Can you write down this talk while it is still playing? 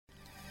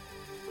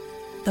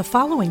The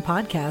following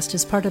podcast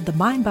is part of the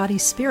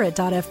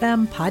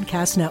MindBodySpirit.fm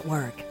podcast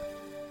network.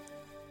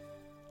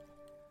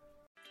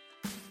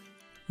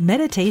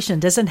 Meditation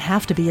doesn't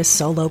have to be a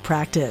solo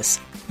practice.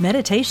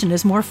 Meditation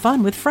is more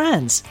fun with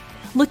friends.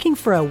 Looking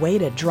for a way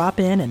to drop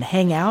in and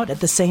hang out at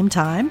the same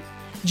time?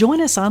 Join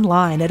us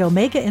online at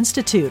Omega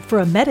Institute for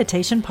a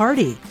meditation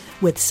party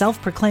with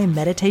self-proclaimed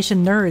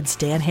meditation nerds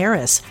Dan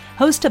Harris,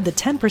 host of the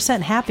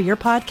 10% Happier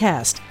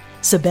podcast,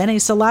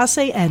 Sebene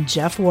Selassie, and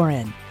Jeff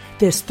Warren.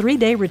 This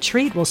 3-day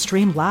retreat will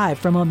stream live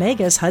from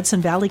Omega's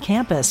Hudson Valley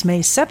campus May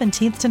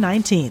 17th to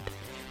 19th.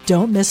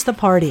 Don't miss the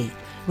party.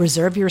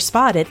 Reserve your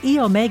spot at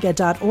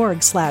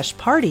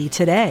eomega.org/party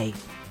today.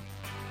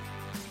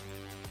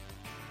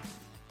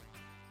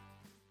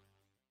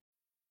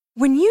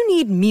 When you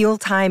need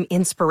mealtime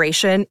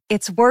inspiration,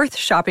 it's worth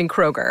shopping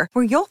Kroger,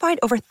 where you'll find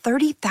over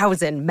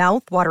 30,000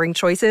 mouth-watering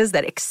choices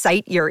that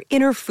excite your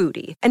inner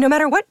foodie. And no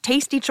matter what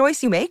tasty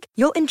choice you make,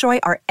 you'll enjoy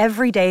our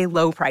everyday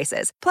low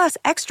prices, plus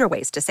extra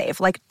ways to save,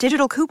 like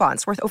digital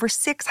coupons worth over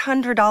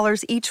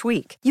 $600 each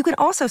week. You can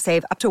also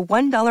save up to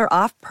 $1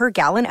 off per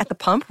gallon at the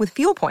pump with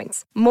fuel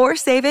points. More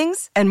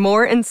savings and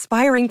more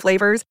inspiring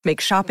flavors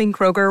make shopping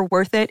Kroger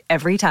worth it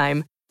every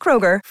time.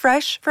 Kroger,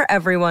 fresh for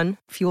everyone.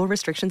 Fuel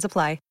restrictions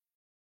apply.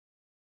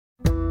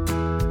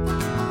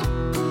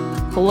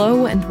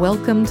 Hello and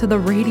welcome to the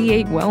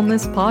Radiate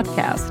Wellness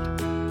Podcast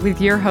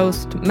with your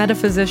host,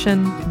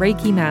 metaphysician,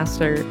 Reiki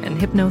master, and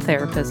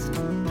hypnotherapist,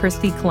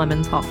 Christy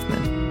Clemens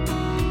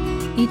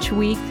Hoffman. Each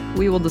week,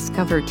 we will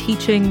discover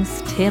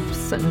teachings,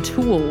 tips, and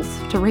tools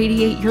to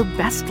radiate your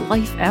best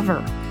life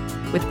ever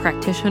with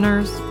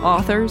practitioners,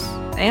 authors,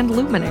 and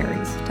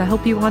luminaries to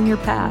help you on your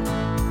path.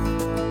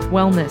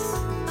 Wellness,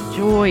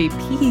 joy,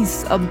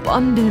 peace,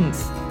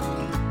 abundance.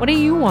 What do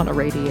you want to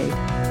radiate?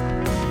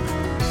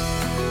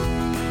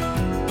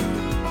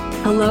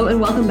 Hello and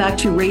welcome back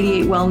to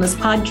Radiate Wellness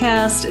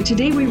Podcast.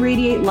 Today we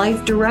radiate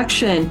life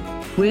direction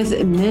with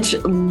Mitch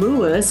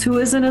Lewis, who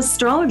is an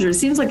astrologer. It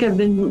seems like I've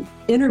been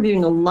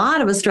interviewing a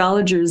lot of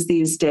astrologers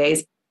these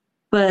days,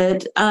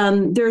 but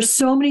there are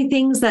so many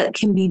things that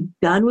can be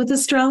done with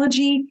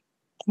astrology.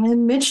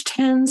 And Mitch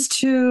tends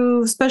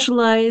to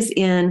specialize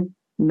in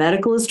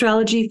medical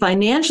astrology,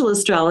 financial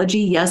astrology,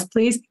 yes,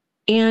 please,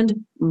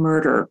 and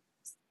murder.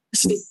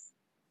 This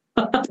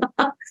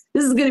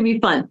is going to be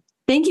fun.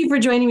 Thank you for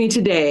joining me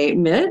today,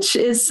 Mitch.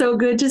 It's so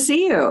good to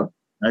see you.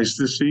 Nice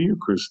to see you,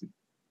 Christy.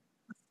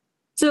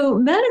 So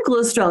medical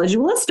astrology,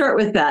 well, let's start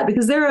with that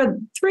because there are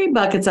 3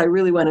 buckets I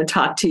really want to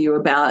talk to you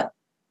about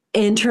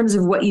in terms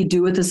of what you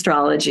do with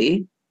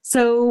astrology.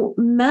 So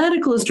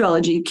medical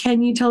astrology,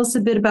 can you tell us a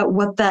bit about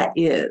what that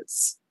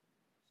is?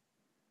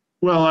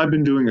 Well, I've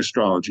been doing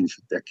astrology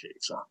for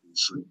decades,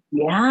 obviously.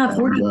 Yeah,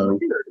 40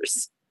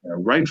 years.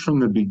 Right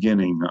from the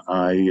beginning,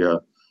 I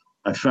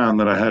found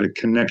that I had a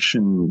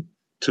connection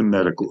to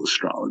medical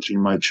astrology.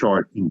 My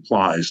chart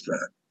implies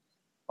that.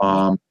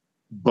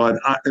 But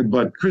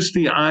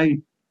Christy,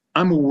 I'm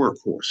a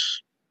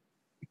workhorse.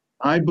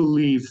 I'm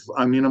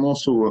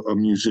also a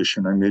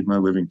musician. I made my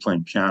living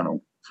playing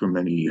piano for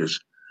many years.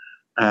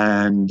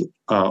 And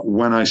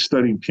when I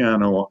studied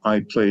piano,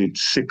 I played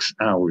 6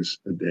 hours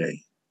a day.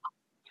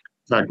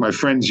 In fact, my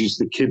friends used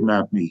to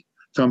kidnap me,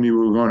 tell me we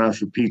were going out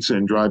for pizza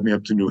and drive me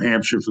up to New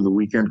Hampshire for the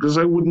weekend because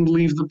I wouldn't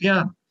leave the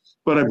piano.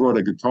 But I brought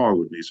a guitar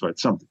with me, so I had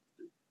something.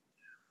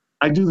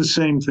 I do the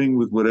same thing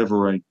with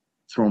whatever I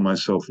throw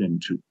myself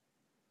into.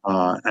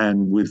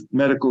 And with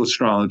medical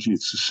astrology,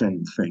 it's the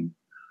same thing.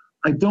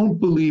 I don't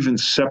believe in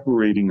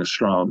separating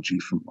astrology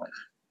from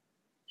life.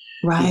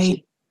 Right.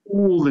 It's a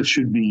tool that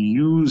should be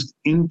used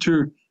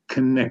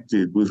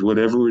interconnected with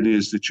whatever it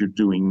is that you're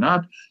doing.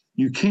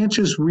 You can't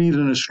just read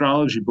an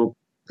astrology book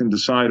and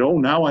decide, oh,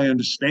 now I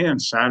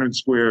understand Saturn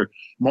square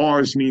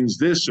Mars means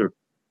this, or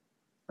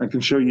I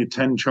can show you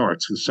 10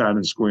 charts with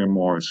Saturn square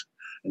Mars.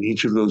 And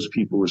each of those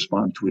people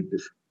respond to it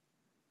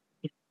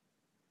differently.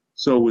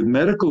 So with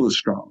medical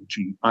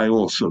astrology, I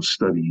also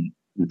study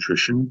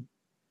nutrition,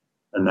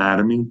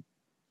 anatomy.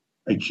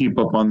 I keep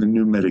up on the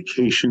new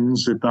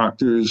medications that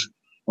doctors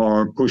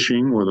are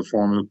pushing or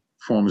the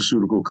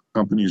pharmaceutical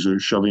companies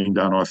are shoving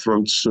down our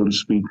throats, so to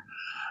speak.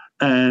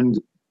 And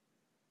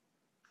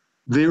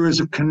there is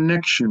a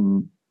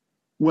connection.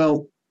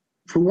 Well,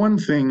 for one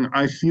thing,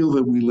 I feel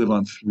that we live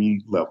on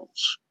 3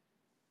 levels.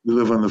 We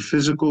live on the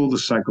physical, the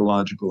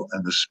psychological,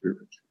 and the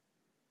spiritual.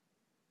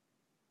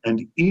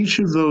 And each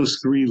of those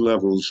 3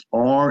 levels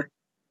are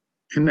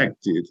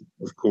connected,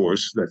 of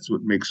course. That's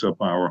what makes up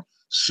our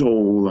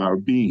soul, our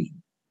being.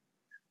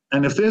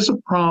 And if there's a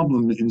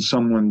problem in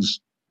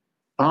someone's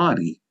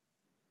body,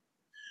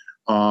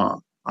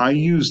 I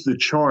use the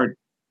chart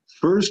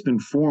first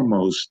and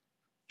foremost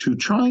to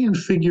try and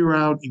figure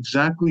out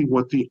exactly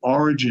what the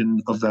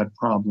origin of that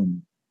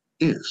problem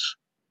is.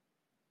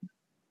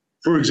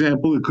 For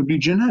example, it could be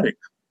genetic.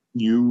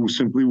 You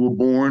simply were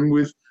born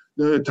with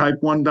the type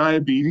 1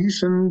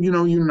 diabetes, and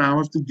you now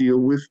have to deal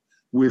with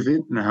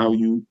it and how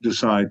you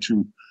decide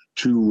to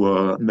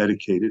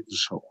medicate it and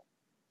so on.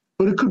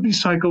 But it could be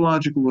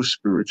psychological or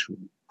spiritual,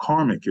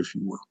 karmic, if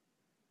you will.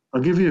 I'll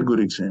give you a good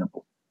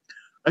example.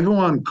 I go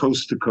on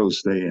Coast to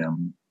Coast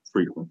AM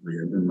frequently.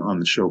 I've been on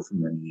the show for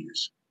many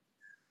years.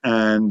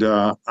 And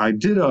I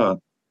did a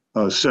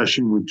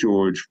session with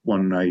George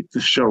one night. The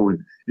show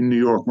in New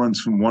York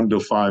runs from 1 to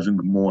 5 in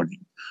the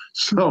morning.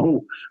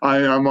 So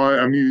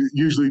I'm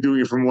usually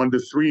doing it from 1 to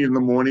 3 in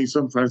the morning,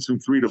 sometimes from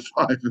 3 to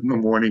 5 in the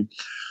morning.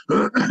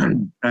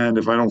 And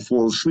if I don't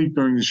fall asleep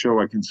during the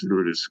show, I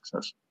consider it a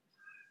success.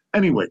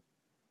 Anyway,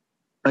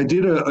 I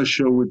did a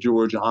show with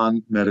George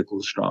on medical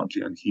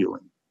astrology and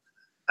healing.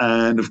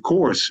 And of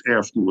course,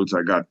 afterwards, I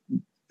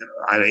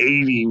had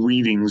 80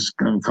 readings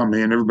come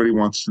in. Everybody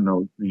wants to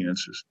know the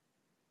answers.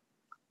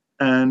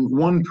 And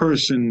one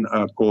person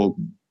called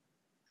me,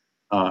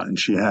 and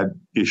she had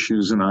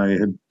issues, and I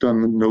had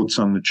done the notes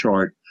on the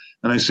chart.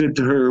 And I said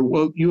to her,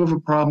 well, you have a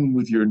problem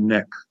with your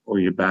neck or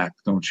your back,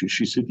 don't you?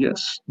 She said,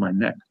 yes, my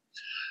neck.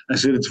 I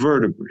said, it's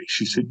vertebrae.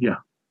 She said, yeah.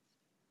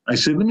 I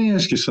said, let me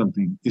ask you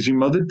something. Is your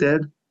mother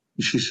dead?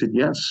 And she said,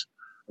 yes.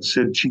 I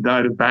said, she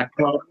died of back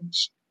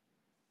problems.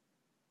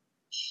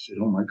 She said,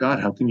 oh my God,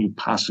 how can you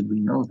possibly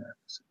know that?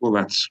 I said, well,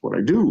 that's what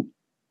I do.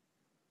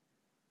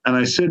 And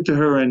I said to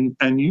her,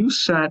 and you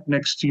sat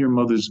next to your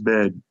mother's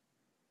bed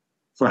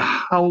for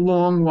how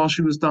long while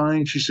she was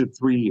dying? She said,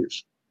 3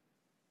 years.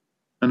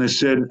 And I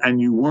said,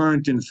 and you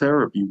weren't in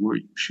therapy, were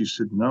you? She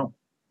said, no.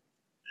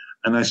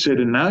 And I said,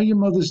 and now your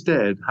mother's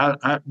dead.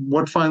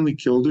 What finally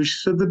killed her? She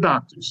said, the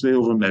doctors, they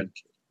over-medicated.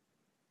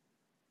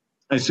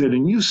 I said,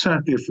 and you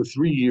sat there for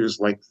 3 years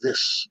like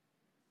this,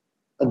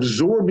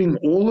 absorbing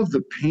all of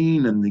the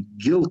pain and the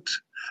guilt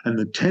and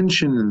the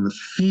tension and the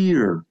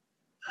fear.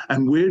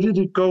 And where did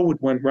it go?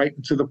 It went right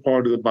into the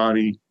part of the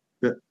body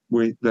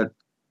that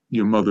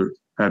your mother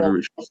had her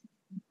issues.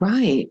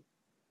 Right.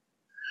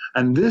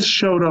 And this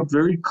showed up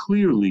very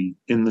clearly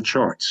in the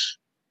charts.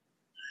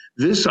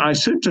 I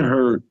said to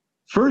her,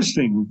 first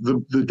thing,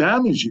 the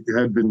damage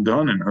had been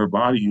done in her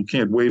body. You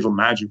can't wave a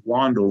magic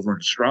wand over an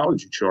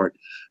astrology chart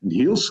and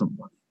heal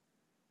somebody.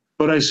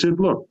 But I said,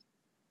 look,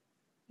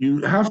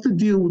 you have to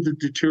deal with the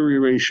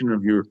deterioration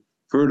of your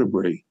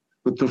vertebrae.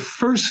 But the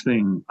first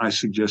thing I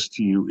suggest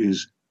to you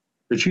is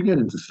that you get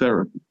into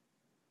therapy.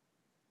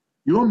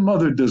 Your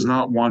mother does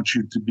not want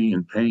you to be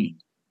in pain.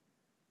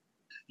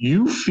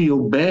 You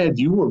feel bad.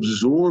 You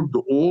absorbed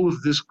all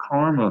of this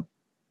karma.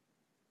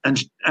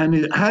 And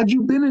had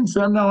you been in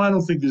therapy, now I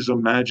don't think there's a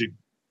magic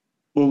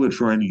bullet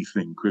for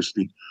anything,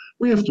 Christy.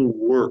 We have to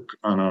work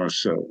on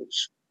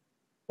ourselves.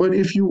 But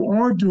if you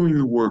are doing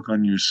the work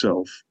on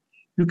yourself,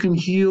 you can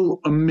heal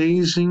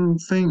amazing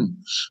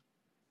things.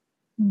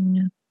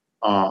 Yeah.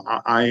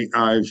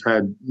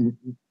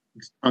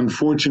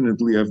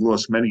 Unfortunately, I've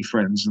lost many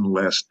friends in the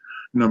last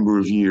number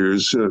of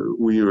years.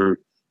 We're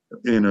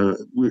a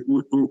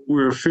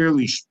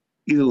fairly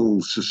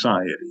ill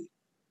society.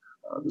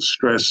 The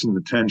stress and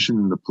the tension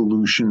and the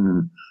pollution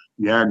and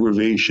the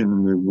aggravation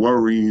and the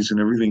worries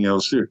and everything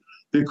else,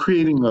 they're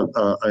creating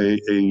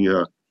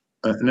an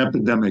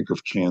epidemic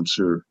of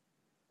cancer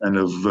and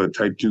of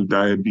type 2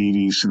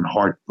 diabetes and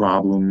heart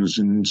problems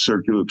and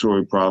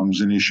circulatory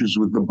problems and issues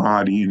with the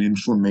body and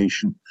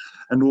inflammation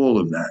and all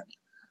of that.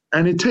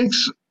 And it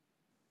takes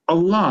a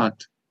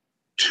lot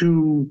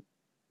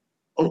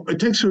it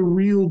takes a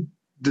real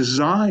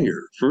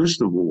desire,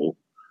 first of all,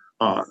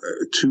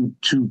 to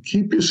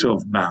keep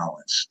yourself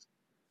balanced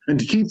and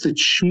to keep the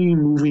chi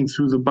moving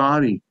through the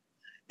body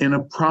in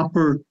a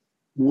proper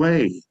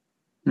way.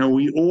 I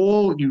always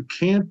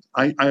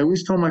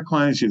tell my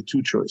clients you have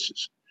two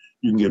choices.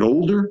 You can get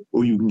older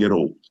or you can get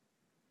old.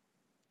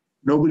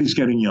 Nobody's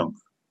getting younger.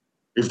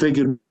 If they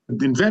could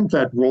invent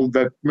that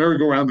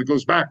merry-go-round that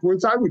goes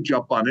backwards, I would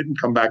jump on it and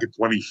come back at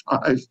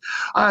 25.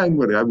 I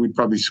would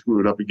probably screw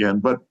it up again.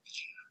 But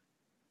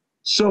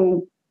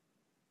so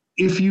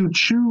if you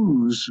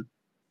choose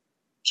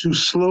to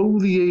slow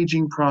the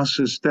aging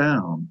process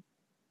down,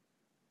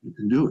 you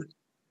can do it.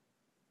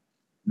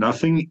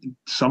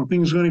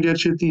 Something's going to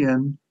get you at the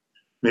end.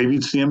 Maybe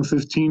it's the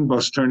M15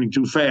 bus turning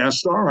too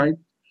fast. All right.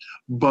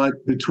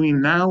 But between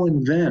now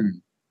and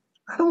then,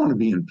 I don't want to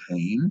be in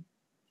pain.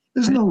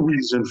 There's no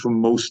reason for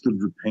most of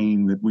the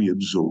pain that we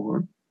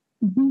absorb.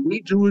 Mm-hmm.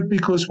 We do it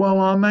because,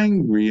 I'm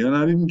angry and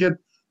I didn't get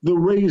the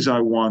raise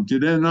I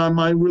wanted and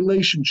my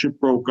relationship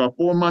broke up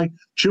or my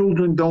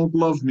children don't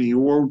love me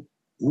or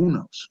who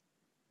knows,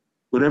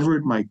 whatever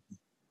it might be.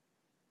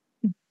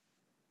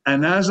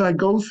 And as I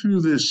go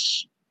through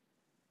this,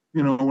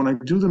 when I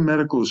do the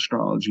medical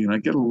astrology, and I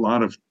get a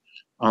lot of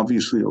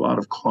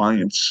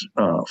clients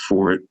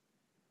for it,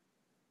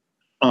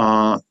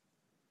 I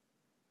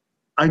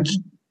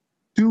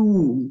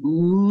do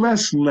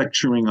less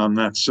lecturing on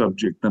that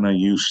subject than I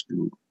used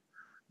to,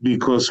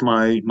 because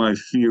my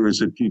fear is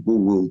that people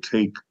will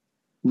take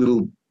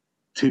little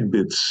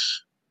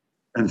tidbits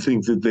and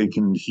think that they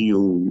can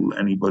heal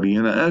anybody.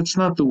 And that's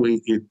not the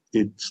way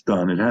it's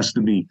done. It has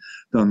to be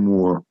done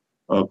more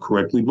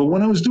correctly. But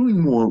when I was doing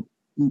more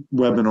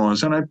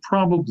webinars, and I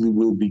probably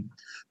will be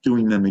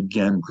doing them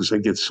again because I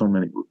get so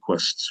many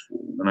requests for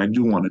them, and I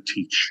do want to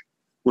teach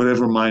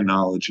whatever my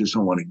knowledge is. I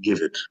want to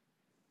give it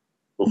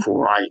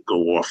before I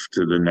go off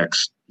to the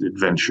next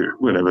adventure,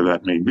 whatever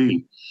that may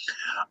be.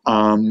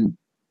 And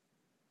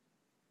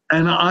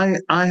I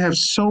have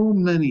so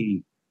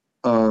many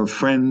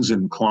friends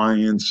and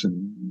clients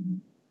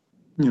and,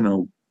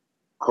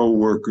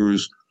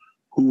 co-workers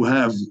who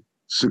have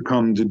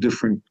succumbed to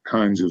different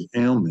kinds of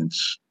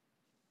ailments.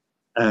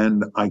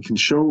 And I can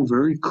show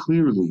very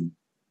clearly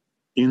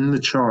in the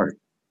chart,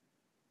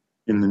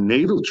 in the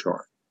natal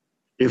chart,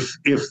 if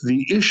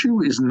the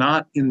issue is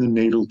not in the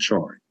natal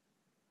chart,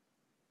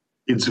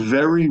 it's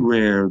very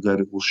rare that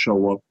it will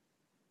show up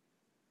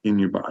in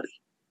your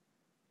body.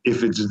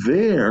 If it's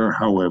there,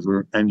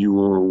 however, and you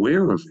are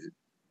aware of it,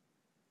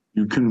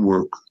 you can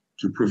work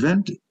to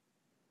prevent it.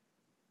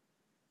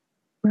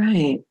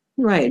 Right.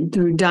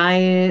 Through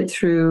diet,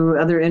 through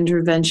other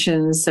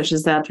interventions such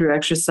as that, through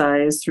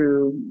exercise,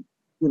 through,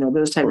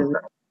 those type of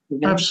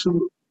interventions.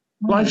 Absolutely.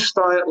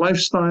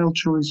 Lifestyle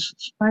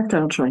choices.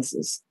 Lifestyle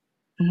choices.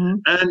 Mm-hmm.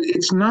 And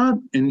it's not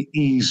an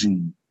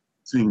easy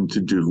thing to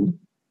do.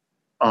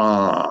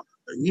 I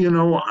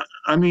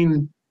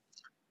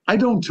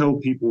don't tell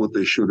people what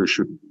they should or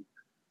shouldn't do.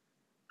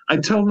 I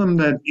tell them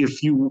that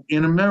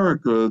in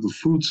America, the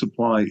food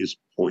supply is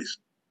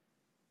poison.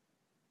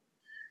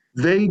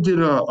 They did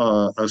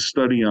a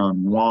study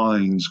on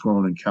wines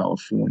grown in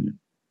California,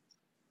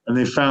 and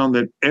they found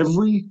that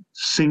every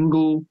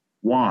single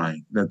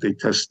wine that they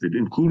tested,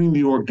 including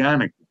the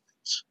organic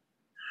ones,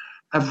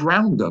 have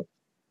Roundup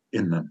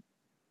in them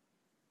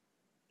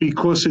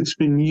because it's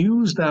been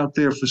used out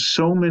there for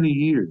so many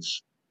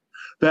years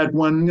that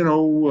when,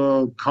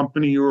 a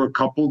company or a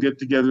couple get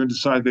together and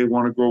decide they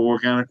want to grow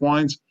organic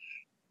wines,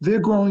 they're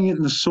growing it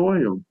in the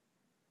soil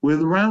where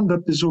the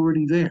Roundup is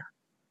already there.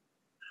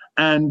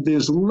 And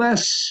there's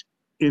less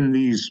in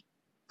these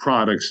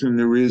products than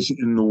there is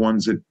in the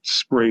ones that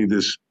spray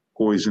this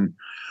poison,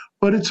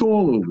 but it's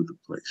all over the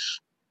place.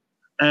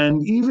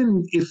 And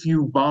even if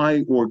you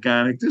buy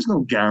organic, there's no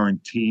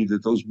guarantee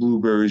that those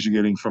blueberries you're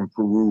getting from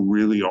Peru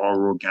really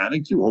are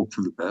organic. You hope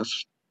for the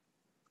best.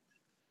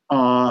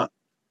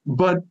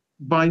 But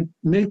by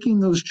making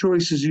those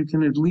choices, you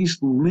can at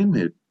least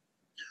limit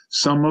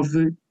some of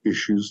the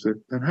issues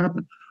that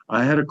happen.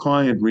 I had a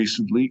client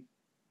recently,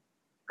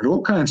 had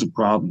all kinds of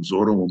problems,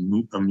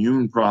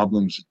 autoimmune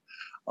problems,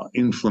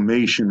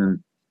 inflammation.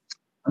 And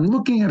I'm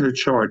looking at her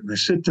chart and I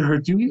said to her,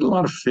 "Do you eat a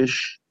lot of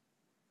fish?"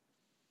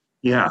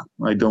 "Yeah,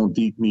 I don't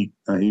eat meat.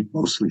 I eat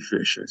mostly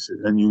fish." I said,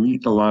 "And you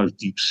eat a lot of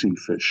deep sea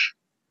fish,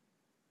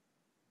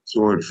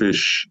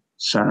 swordfish,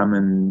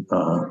 salmon,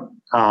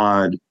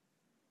 cod,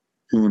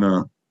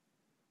 tuna."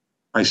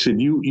 I said,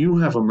 you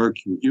have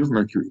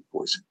mercury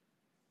poison."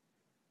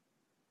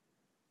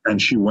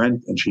 And she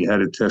went and she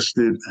had it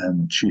tested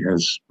and she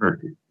has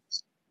mercury.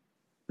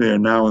 They are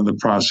now in the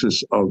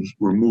process of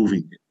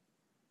removing it,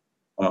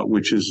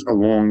 which is a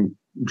long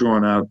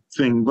drawn out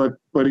thing, but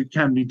it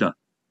can be done.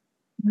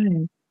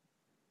 Right.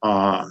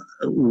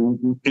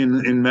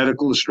 In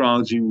medical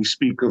astrology, we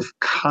speak of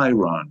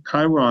Chiron.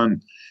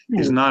 Chiron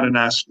is not an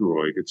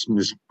asteroid. It's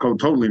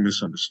totally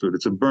misunderstood.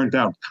 It's a burnt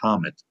out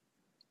comet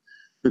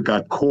that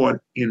got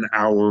caught in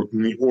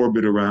the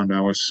orbit around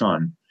our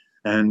sun.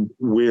 And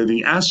where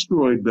the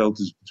asteroid belt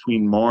is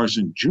between Mars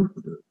and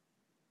Jupiter,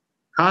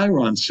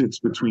 Chiron sits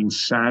between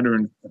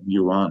Saturn and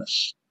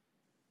Uranus.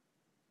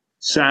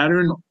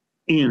 Saturn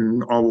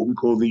are what we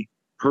call the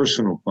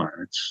personal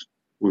planets,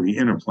 or the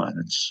inner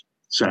planets.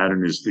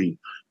 Saturn is the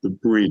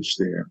bridge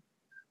there.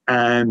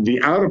 And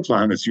the outer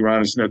planets,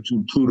 Uranus,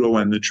 Neptune, Pluto,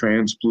 and the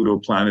trans-Pluto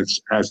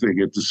planets, as they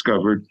get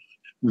discovered,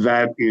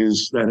 that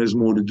has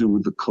more to do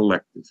with the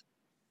collective.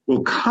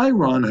 Well,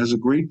 Chiron has a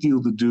great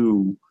deal to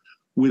do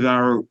with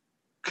our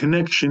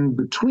connection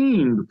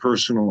between the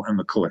personal and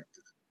the collective.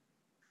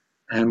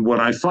 And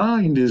what I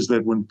find is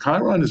that when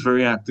Chiron is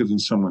very active in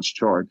someone's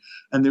chart,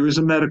 and there is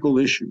a medical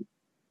issue,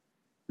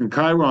 in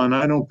Chiron,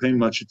 I don't pay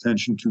much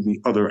attention to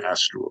the other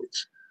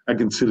asteroids. I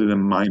consider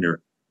them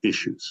minor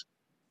issues.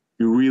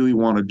 You really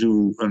want to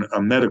do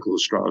a medical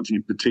astrology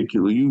in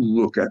particular, you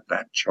look at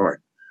that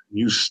chart,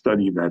 you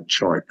study that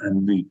chart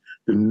and the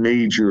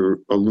major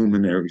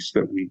luminaries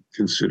that we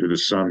consider the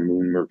sun,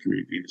 moon,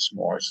 Mercury, Venus,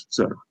 Mars,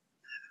 etc.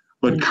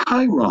 But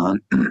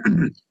Chiron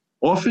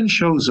often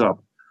shows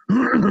up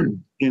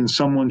in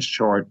someone's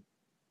chart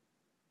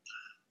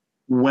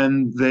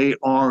when they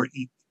are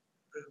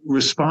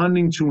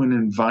responding to an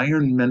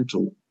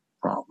environmental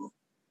problem.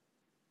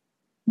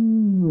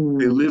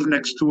 They live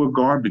next to a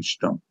garbage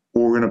dump,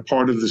 or in a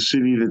part of the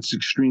city that's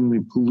extremely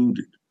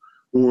polluted,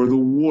 or the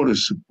water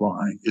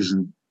supply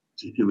isn't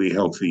particularly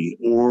healthy,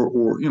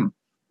 or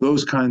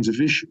those kinds of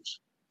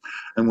issues.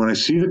 And when I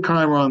see the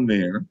Chiron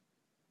there,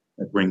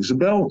 that rings a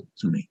bell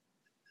to me.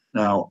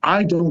 Now,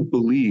 I don't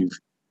believe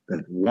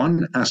that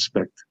one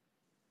aspect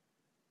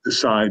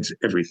decides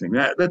everything.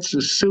 That's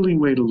a silly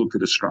way to look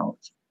at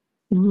astrology.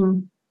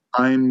 Mm-hmm.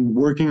 I'm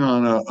working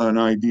on an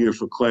idea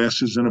for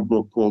classes in a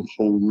book called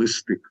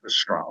Holistic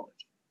Astrology.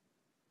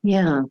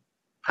 Yeah.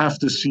 Have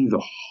to see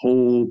the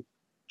whole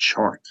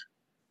chart.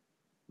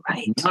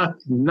 Right.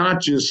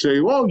 Not just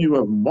say, well, you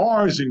have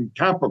Mars in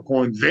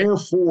Capricorn,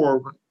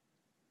 therefore.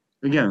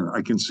 Again,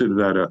 I consider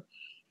that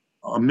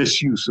a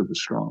misuse of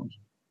astrology.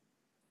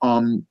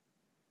 And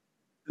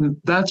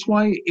that's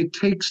why it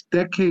takes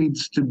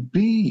decades to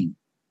be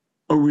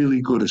a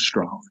really good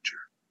astrologer.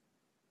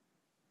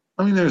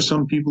 I mean, there are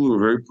some people who are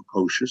very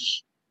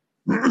precocious.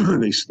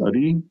 They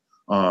study.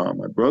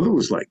 My brother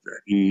was like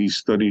that. He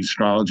studied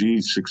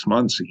astrology 6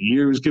 months, a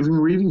year. He was giving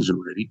readings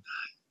already.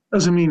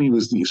 Doesn't mean he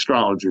was the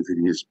astrologer that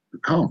he has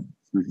become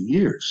through the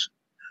years.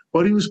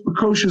 But he was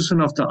precocious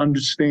enough to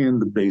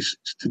understand the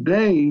basics.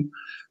 Today,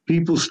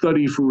 people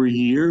study for a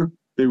year.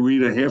 They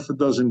read a half a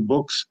dozen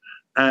books,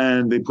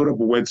 and they put up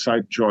a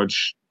website,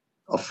 charge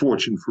a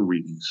fortune for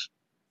readings.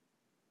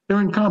 They're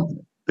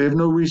incompetent. They have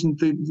no reason.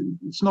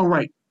 It's no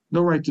right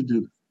to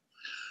do that.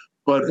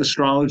 But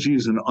astrology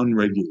is an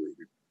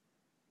unregulated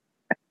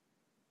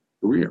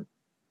career.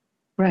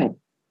 Right.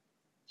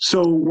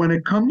 So when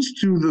it comes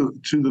to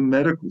the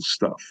medical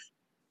stuff,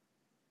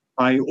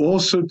 I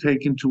also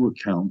take into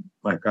account,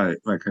 like I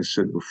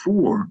said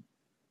before,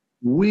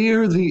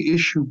 where the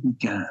issue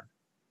began.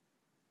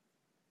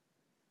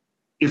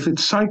 If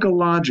it's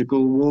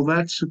psychological, well,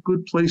 that's a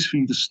good place for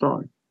you to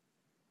start.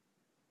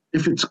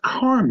 If it's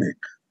karmic,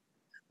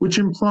 which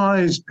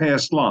implies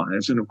past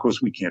lives, and of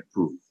course we can't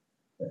prove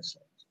past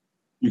lives.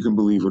 You can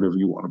believe whatever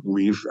you want to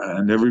believe.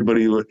 And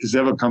everybody who has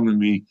ever come to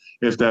me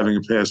after having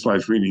a past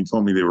life reading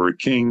told me they were a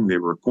king, they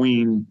were a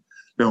queen,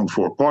 they owned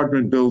 4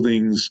 apartment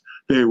buildings,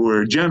 they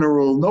were a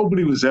general.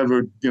 Nobody was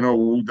ever,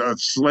 a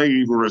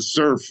slave or a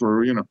serf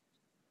or,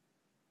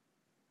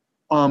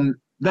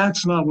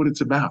 That's not what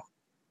it's about.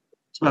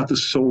 It's about the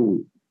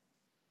soul.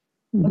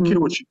 I don't care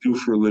what you do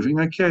for a living.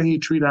 I care how you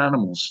treat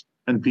animals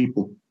and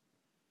people.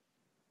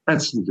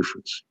 That's the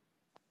difference.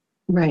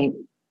 Right.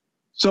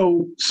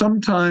 So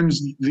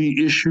sometimes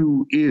the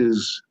issue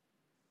is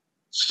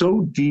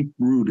so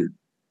deep-rooted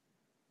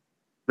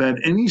that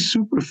any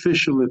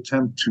superficial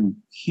attempt to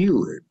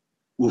heal it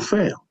will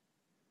fail.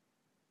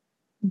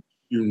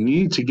 You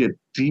need to get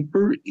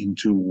deeper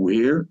into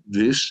where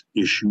this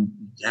issue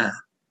began.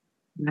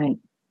 Right.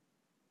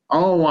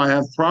 Oh, I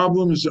have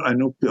problems. I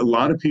know a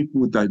lot of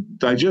people with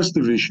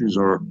digestive issues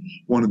are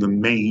one of the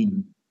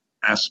main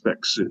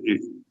aspects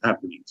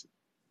happening to them.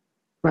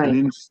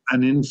 Right.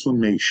 An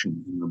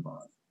inflammation in the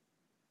body.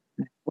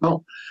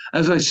 Well,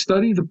 as I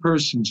study the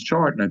person's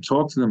chart and I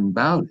talk to them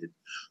about it,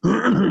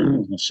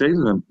 I say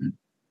to them, you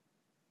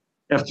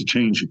have to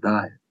change your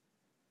diet.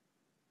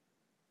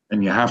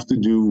 And you have to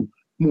do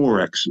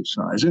more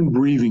exercise and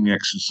breathing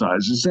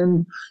exercises.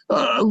 And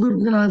I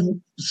have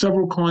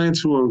several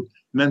clients who are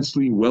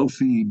immensely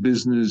wealthy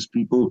business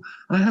people,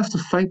 and I have to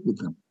fight with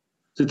them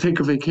to take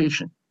a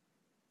vacation.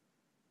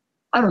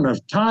 I don't have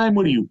time.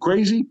 What are you,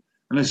 crazy?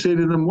 And I say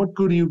to them, what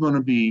good are you going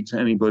to be to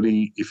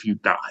anybody if you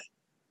die?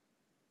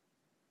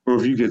 Or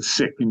if you get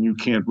sick and you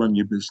can't run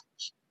your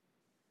business?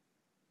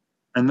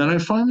 And then I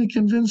finally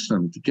convince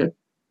them to get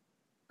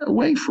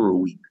away for a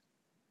week.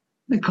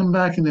 They come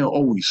back and they're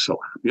always so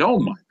happy. Oh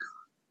my God.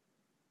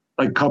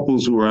 Like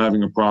couples who are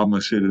having a problem, I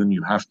say to them,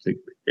 you have to take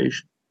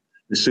vacation.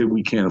 They say,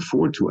 we can't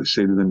afford to. I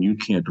say to them, you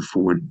can't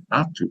afford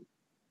not to.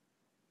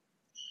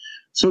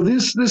 So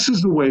this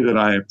is the way that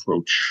I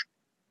approach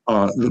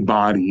the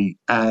body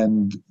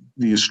and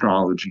the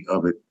astrology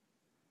of it,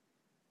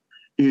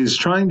 is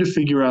trying to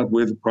figure out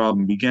where the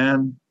problem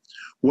began,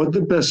 what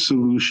the best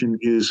solution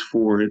is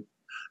for it,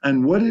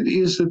 and what it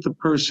is that the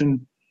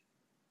person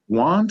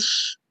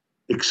wants,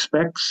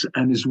 expects,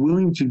 and is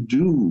willing to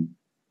do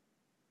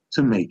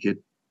to make it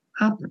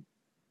happen.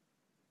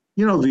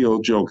 You know the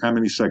old joke, how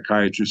many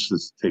psychiatrists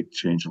does it take to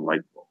change a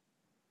light bulb?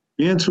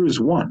 The answer is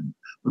 1,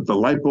 but the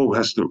light bulb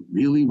has to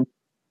really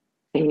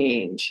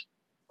change.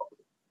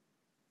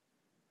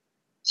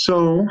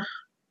 So,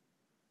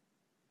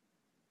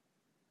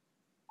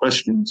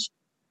 questions?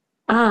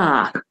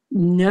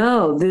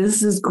 No,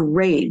 this is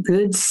great.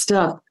 Good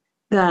stuff.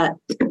 That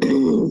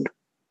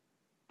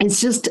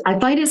it's just, I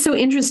find it so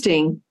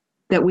interesting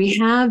that we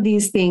have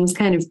these things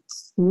kind of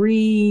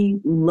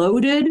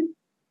pre-loaded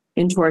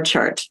into our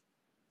chart.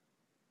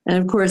 And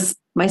of course,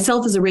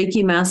 myself as a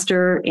Reiki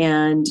master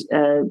and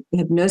a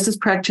hypnosis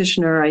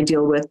practitioner, I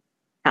deal with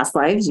past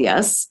lives,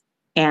 yes,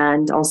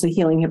 and also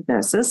healing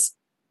hypnosis.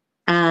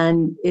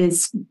 And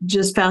it's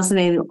just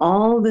fascinating,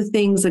 all the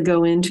things that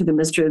go into the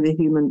mystery of the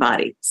human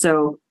body.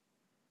 So,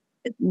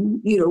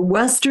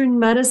 Western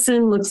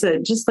medicine looks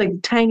at just like a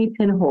tiny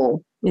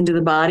pinhole into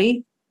the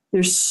body.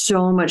 There's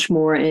so much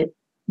more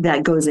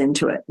that goes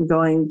into it.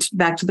 Going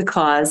back to the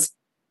cause,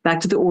 back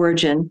to the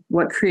origin,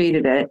 what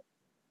created it,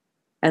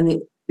 and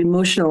the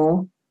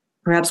emotional,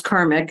 perhaps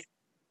karmic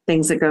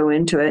things that go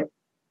into it.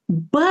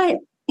 But,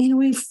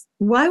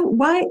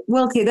 why,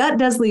 well, okay, that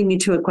does lead me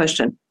to a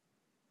question.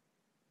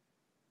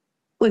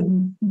 Like,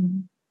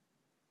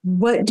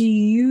 what do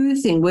you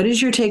think? What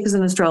is your take as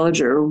an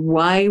astrologer?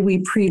 Why we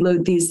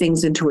preload these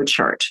things into a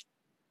chart?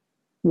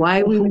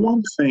 Why we? For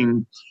one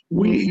thing,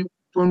 when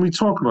we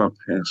talk about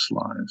past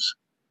lives,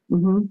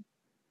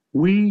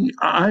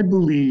 I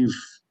believe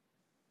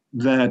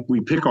that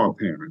we pick our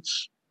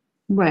parents,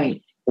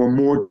 right? Or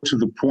more to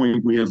the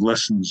point, we have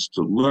lessons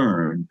to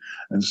learn,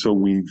 and so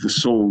the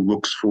soul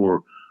looks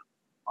for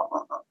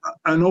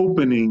an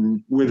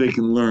opening where they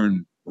can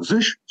learn those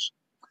issues.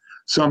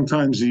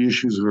 Sometimes the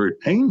issues are very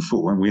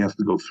painful and we have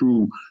to go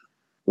through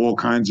all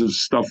kinds of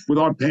stuff with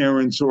our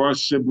parents or our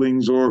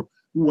siblings or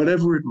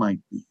whatever it might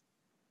be.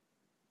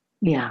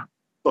 Yeah.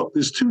 But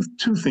there's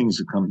two things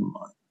that come to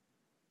mind.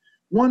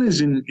 One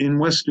is in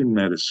Western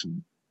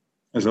medicine,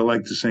 as I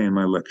like to say in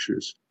my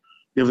lectures,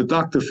 you have a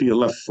doctor for your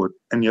left foot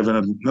and you have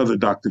another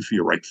doctor for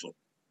your right foot.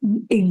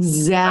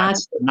 Exactly.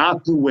 That's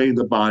not the way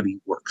the body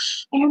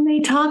works. And they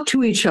talk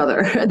to each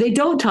other. They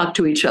don't talk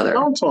to each other. They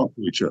don't talk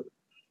to each other.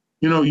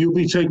 You know, you'll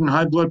be taking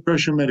high blood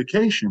pressure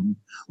medication,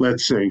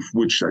 let's say,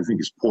 which I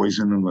think is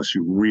poison unless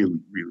you really,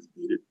 really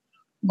need it.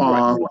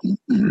 Right.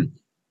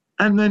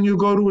 And then you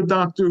go to a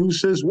doctor who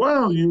says,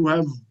 well, you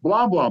have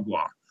blah, blah,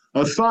 blah,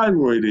 a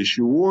thyroid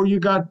issue, or you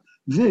got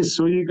this,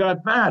 or you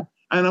got that.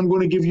 And I'm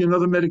going to give you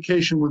another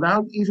medication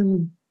without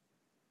even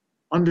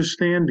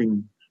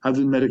understanding how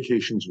the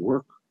medications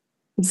work.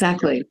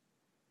 Exactly.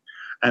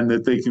 And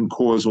that they can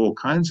cause all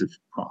kinds of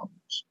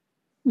problems.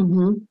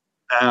 Mm-hmm.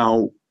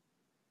 Now,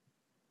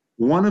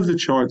 one of the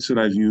charts that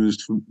I've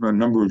used for a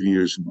number of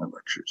years in my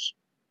lectures,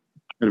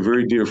 I had a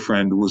very dear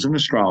friend who was an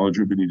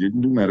astrologer, but he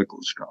didn't do medical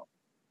astrology.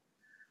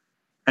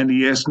 And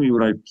he asked me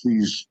would I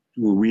please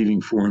do a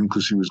reading for him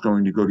because he was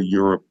going to go to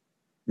Europe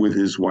with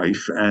his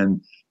wife and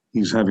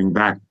he's having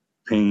back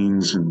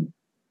pains. And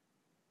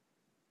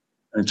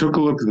I took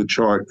a look at the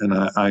chart and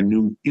I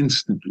knew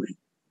instantly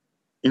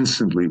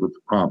what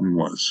the problem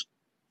was.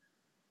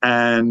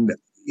 And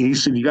he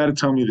said, you got to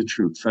tell me the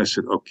truth. I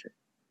said, okay.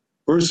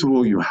 First of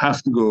all, you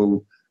have to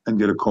go and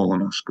get a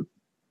colonoscopy.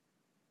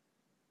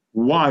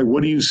 Why?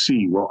 What do you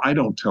see? Well, I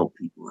don't tell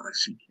people that I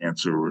see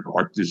cancer or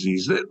heart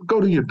disease.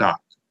 Go to your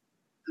doctor.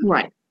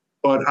 Right.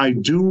 But I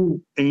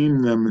do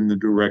aim them in the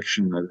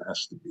direction that it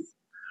has to be.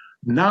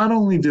 Not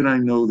only did I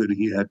know that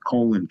he had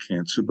colon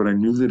cancer, but I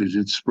knew that it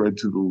had spread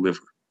to the liver.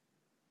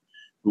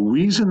 The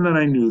reason that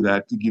I knew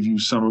that, to give you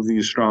some of the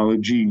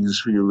astrologies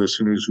for your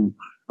listeners who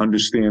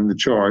understand the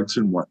charts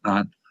and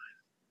whatnot,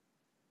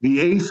 the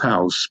 8th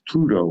house,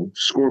 Pluto,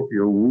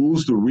 Scorpio,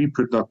 rules the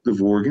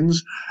reproductive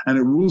organs and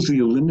it rules the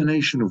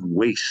elimination of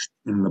waste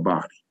in the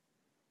body.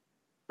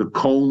 The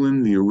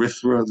colon, the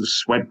urethra, the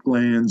sweat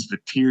glands, the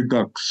tear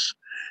ducts,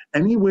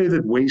 any way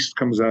that waste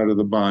comes out of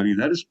the body,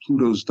 that is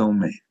Pluto's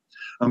domain.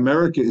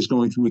 America is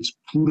going through its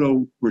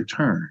Pluto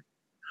return.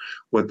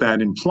 What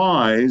that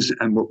implies,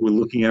 and what we're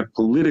looking at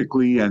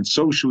politically and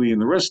socially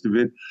and the rest of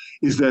it,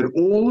 is that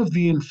all of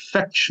the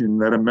infection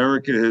that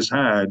America has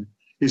had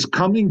is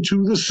coming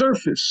to the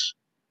surface.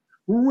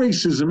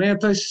 Racism,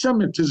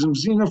 anti-Semitism,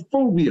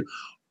 xenophobia,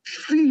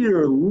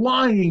 fear,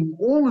 lying,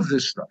 all of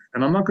this stuff.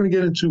 And I'm not going to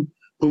get into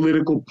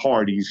political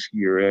parties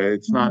here.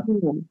 It's not.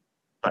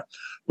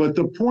 But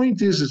the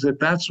point is that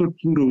that's what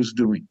Pluto is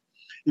doing.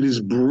 It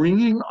is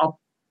bringing up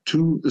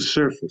to the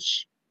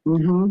surface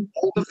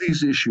all of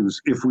these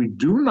issues. If we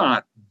do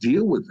not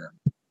deal with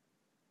them,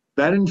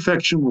 that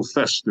infection will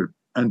fester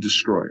and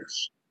destroy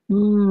us.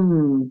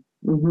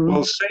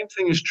 Well, same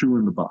thing is true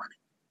in the body.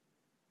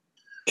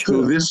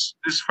 True. So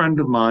this friend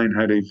of mine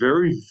had a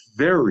very,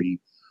 very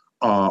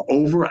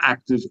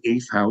overactive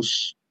 8th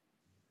house,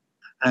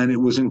 and it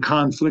was in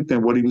conflict.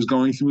 And what he was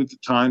going through at the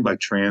time by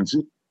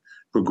transit,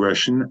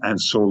 progression, and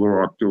solar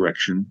arc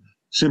direction,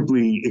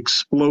 simply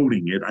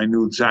exploding it. I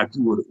knew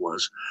exactly what it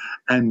was.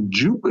 And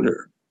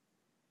Jupiter,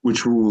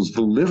 which rules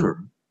the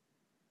liver.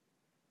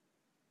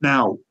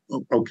 Now,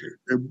 okay,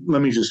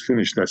 let me just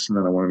finish this, and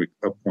then I want to make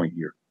a point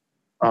here.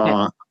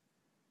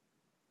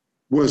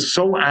 Was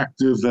so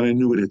active that I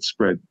knew it had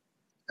spread.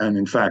 And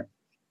in fact,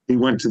 he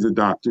went to the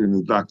doctor, and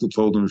the doctor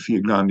told him if he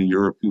had gone to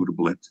Europe, he would have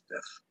bled to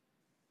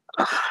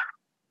death.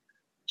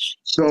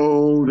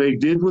 So they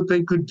did what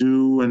they could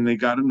do, and they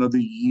got another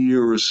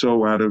year or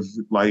so out of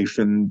life,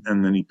 and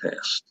then he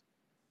passed.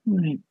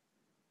 Right.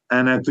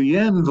 And at the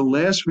end, the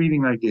last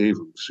reading I gave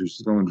him, so I used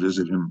to go and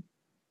visit him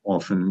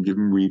often and give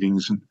him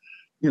readings and,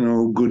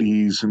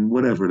 goodies and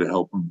whatever to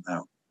help him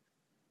out.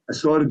 I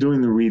started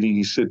doing the reading.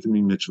 He said to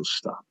me, Mitchell,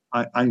 stop.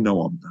 I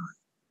know I'm dying.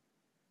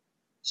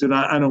 He said,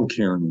 I don't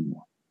care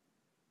anymore.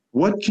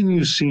 What can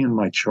you see in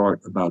my chart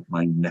about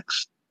my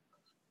next?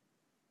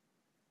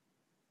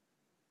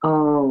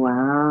 Oh,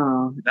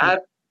 wow.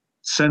 That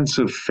sense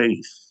of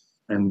faith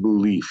and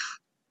belief,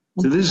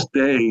 to this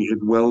day, it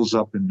wells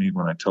up in me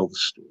when I tell the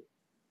story.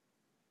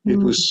 It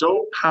was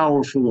so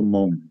powerful a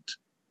moment,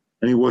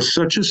 and he was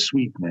such a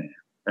sweet man,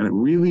 and it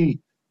really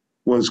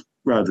was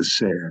rather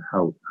sad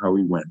how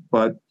he went.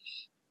 But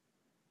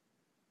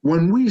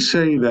when we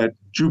say that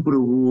Jupiter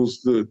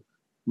rules the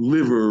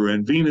liver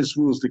and Venus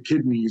rules the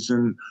kidneys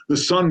and the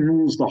sun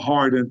rules the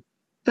heart, and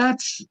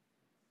that's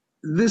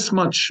this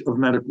much of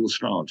medical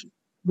astrology.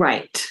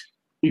 Right.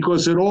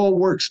 Because it all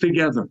works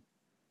together.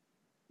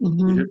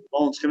 The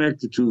bone's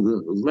connected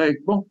to the leg.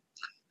 Well,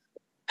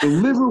 the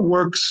liver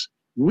works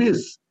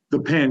with the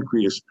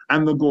pancreas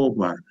and the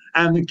gallbladder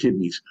and the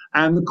kidneys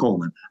and the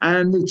colon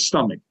and the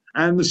stomach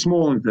and the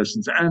small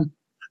intestines.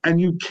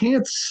 And you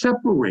can't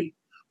separate.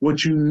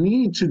 What you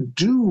need to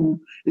do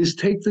is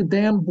take the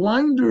damn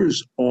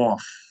blinders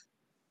off.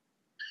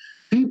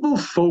 People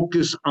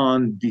focus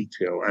on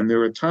detail, and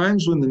there are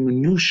times when the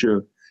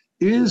minutia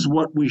is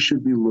what we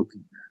should be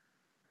looking at.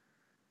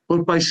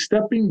 But by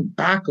stepping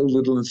back a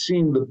little and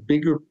seeing the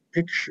bigger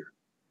picture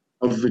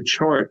of the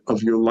chart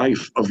of your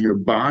life, of your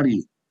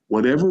body,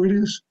 whatever it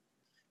is,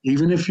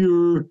 even if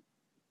you're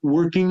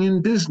working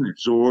in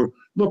business or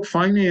look,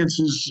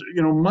 finances,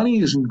 money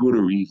isn't good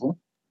or evil.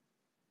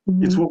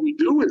 Mm-hmm. It's what we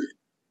do with it.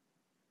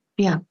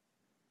 Yeah.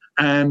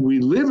 And we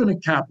live in a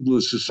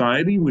capitalist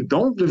society. We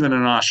don't live in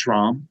an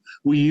ashram.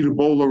 We eat a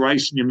bowl of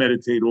rice and you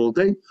meditate all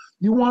day.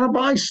 You want to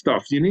buy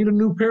stuff. You need a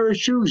new pair of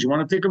shoes. You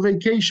want to take a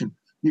vacation.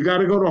 You got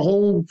to go to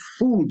Whole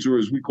Foods, or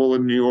as we call it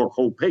in New York,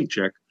 Whole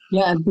Paycheck.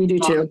 Yeah, we do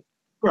too.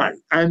 Right.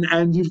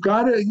 And you've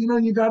got to,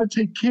 you got to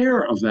take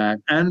care of that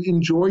and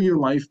enjoy your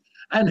life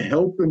and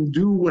help and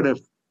do whatever.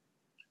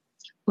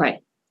 Right.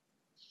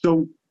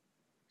 So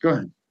go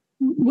ahead.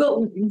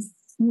 Well,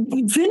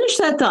 finish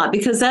that thought,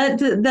 because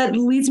that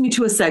leads me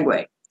to a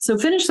segue. So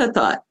finish that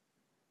thought.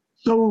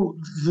 So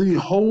the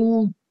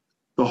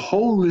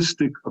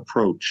holistic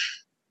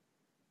approach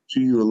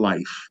to your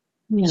life.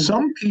 Yeah.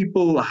 Some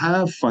people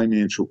have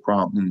financial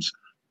problems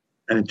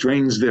and it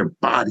drains their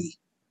body.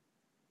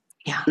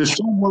 Yeah. They're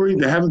so worried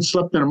they haven't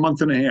slept in a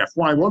month and a half.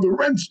 Why? Well, the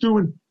rent's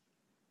due.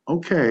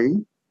 Okay.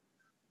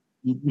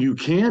 You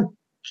can't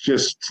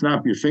just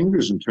snap your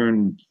fingers and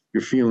turn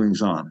your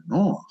feelings on and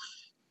off.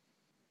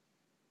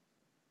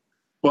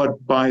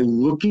 But by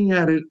looking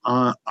at it,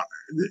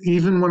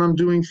 even when I'm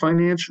doing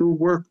financial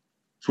work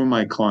for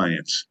my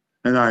clients,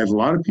 and I have a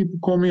lot of people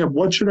call me up,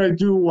 what should I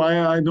do?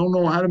 I don't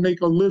know how to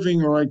make a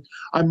living, or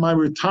I'm my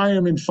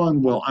retirement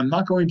fund. Well, I'm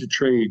not going to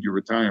trade your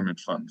retirement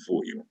fund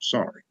for you. I'm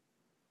sorry.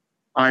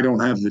 I don't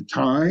have the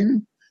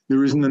time.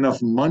 There isn't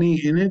enough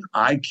money in it.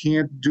 I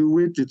can't do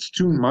it. It's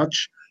too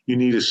much. You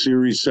need a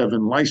Series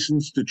 7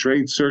 license to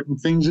trade certain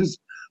things. There's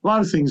a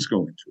lot of things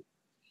go into it.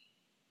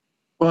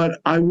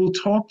 But I will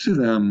talk to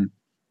them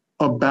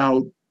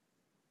about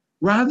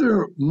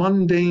rather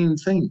mundane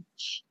things.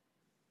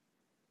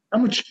 How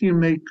much do you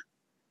make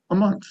a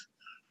month?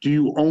 Do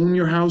you own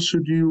your house or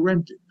do you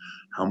rent it?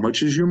 How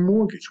much is your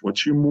mortgage?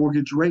 What's your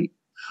mortgage rate?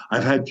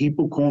 I've had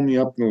people call me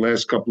up in the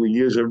last couple of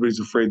years. Everybody's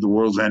afraid the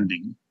world's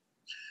ending.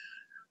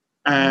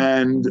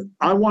 And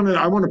I want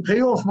to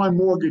pay off my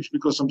mortgage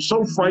because I'm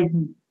so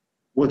frightened.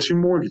 What's your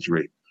mortgage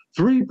rate?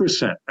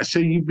 3%. I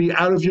say you'd be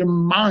out of your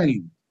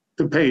mind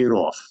to pay it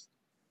off.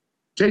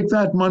 Take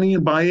that money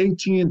and buy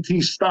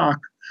AT&T stock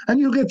and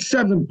you'll get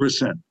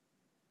 7%.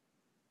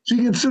 So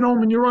you can sit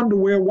home in your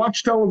underwear,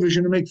 watch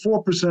television, and make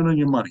 4% on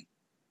your money.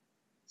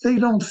 They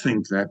don't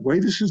think that way.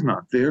 This is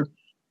not the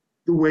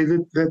way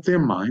that their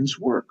minds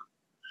work.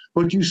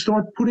 But you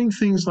start putting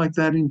things like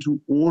that into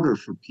order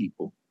for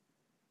people.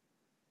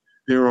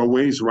 There are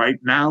ways right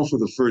now, for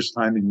the first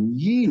time in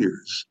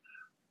years,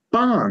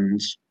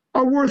 bonds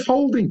are worth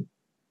holding.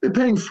 They're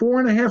paying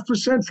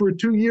 4.5% for a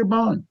 2-year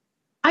bond.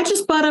 I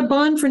just bought a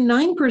bond for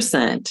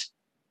 9%.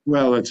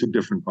 Well, it's a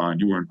different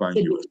bond. You weren't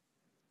buying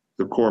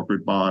the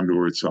corporate bond,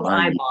 or it's a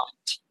high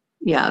bond.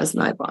 Yeah, it was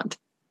an I bond.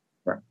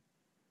 Right.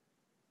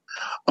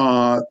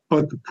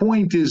 But the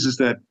point is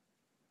that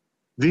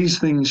these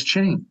things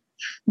change.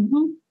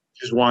 Mm-hmm.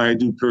 Which is why I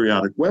do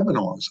periodic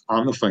webinars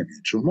on the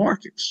financial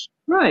markets.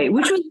 Right,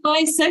 which was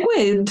my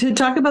segue to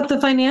talk about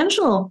the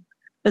financial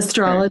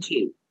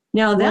astrology. Okay.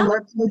 Now that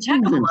makes a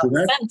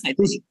lot of sense, I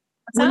think.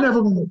 We're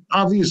never going to,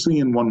 obviously,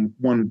 in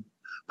one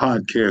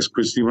podcast,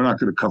 Christy, we're not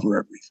going to cover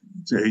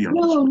everything.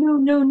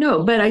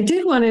 No. But I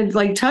did want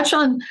to touch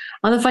on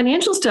the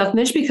financial stuff,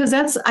 Mitch, because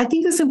I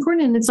think that's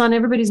important and it's on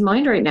everybody's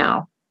mind right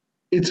now.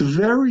 It's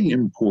very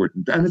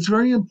important, and it's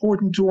very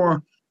important to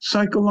our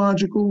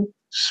psychological,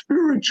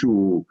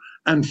 spiritual,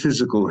 and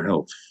physical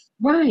health.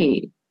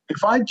 Right.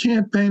 If I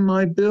can't pay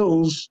my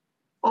bills,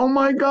 oh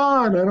my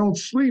God, I don't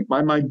sleep.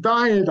 My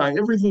diet,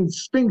 everything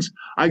stinks.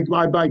 I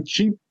buy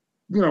cheap,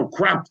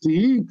 crap to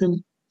eat,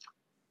 and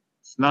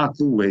it's not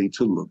the way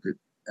to look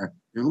at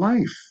your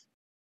life.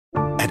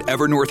 At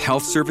Evernorth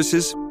Health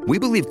Services, we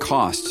believe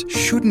costs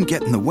shouldn't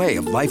get in the way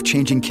of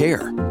life-changing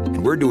care,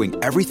 and we're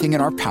doing everything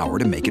in our power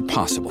to make it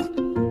possible.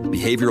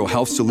 Behavioral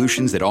health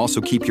solutions that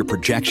also keep your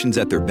projections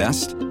at their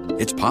best?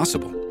 It's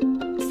possible.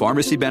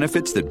 Pharmacy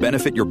benefits that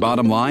benefit your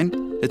bottom line?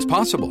 It's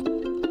possible.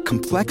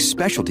 Complex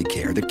specialty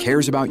care that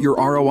cares about your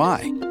ROI?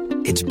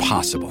 It's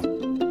possible.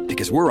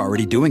 Because we're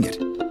already doing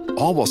it.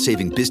 All while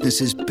saving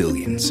businesses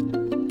billions.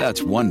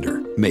 That's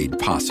Wonder made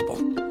possible.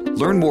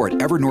 Learn more at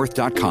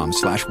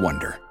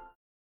evernorth.com/wonder.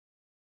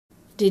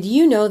 Did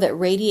you know that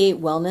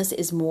Radiate Wellness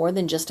is more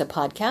than just a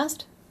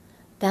podcast?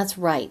 That's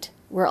right.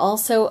 We're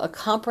also a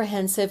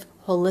comprehensive,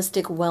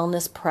 holistic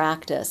wellness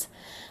practice.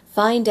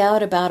 Find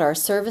out about our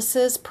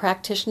services,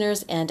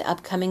 practitioners, and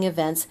upcoming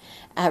events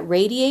at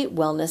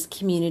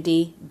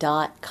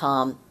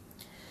radiatewellnesscommunity.com.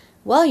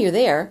 While you're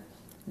there,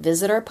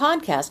 visit our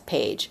podcast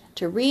page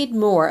to read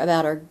more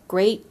about our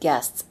great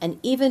guests and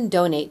even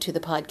donate to the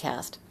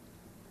podcast.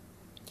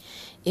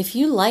 If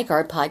you like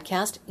our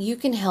podcast, you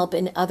can help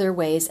in other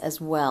ways as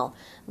well,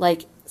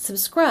 like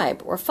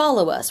subscribe or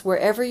follow us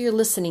wherever you're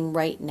listening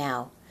right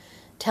now.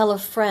 Tell a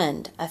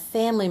friend, a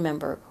family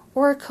member,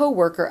 or a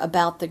coworker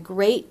about the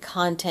great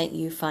content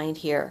you find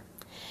here.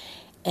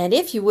 And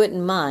if you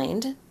wouldn't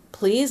mind,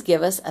 please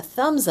give us a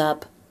thumbs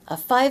up, a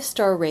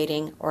 5-star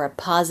rating, or a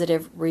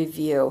positive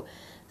review.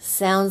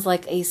 Sounds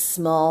like a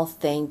small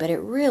thing, but it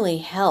really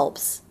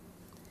helps.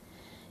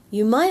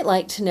 You might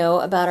like to know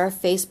about our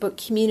Facebook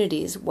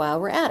communities while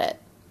we're at it.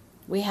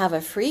 We have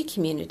a free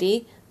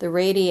community, the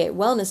Radiate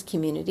Wellness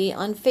Community,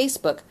 on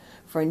Facebook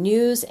for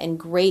news and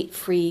great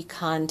free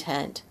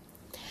content.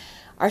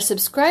 Our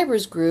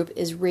subscribers group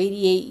is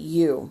Radiate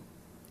You,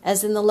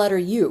 as in the letter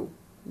U,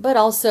 but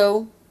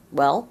also,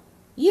 well,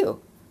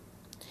 you.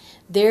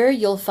 There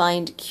you'll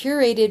find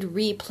curated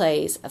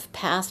replays of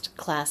past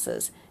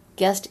classes,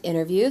 guest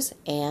interviews,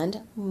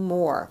 and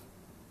more.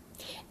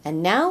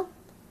 And now,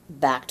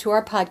 back to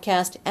our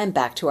podcast and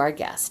back to our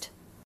guest.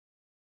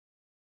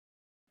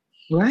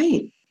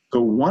 Right.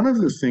 So one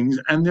of the things,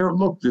 and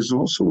there's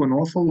also an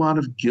awful lot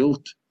of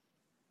guilt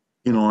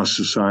in our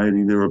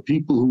society. There are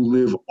people who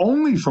live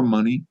only for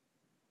money,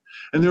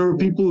 and there are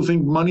people who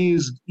think money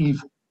is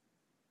evil.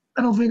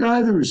 I don't think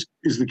either is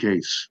the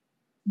case.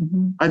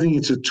 Mm-hmm. I think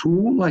it's a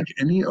tool like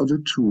any other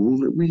tool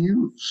that we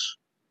use.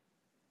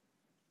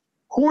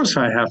 Of course,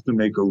 I have to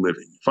make a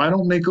living. If I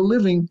don't make a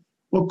living,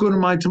 what good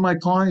am I to my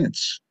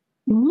clients?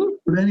 Mm-hmm.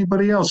 Or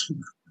anybody else for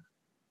that?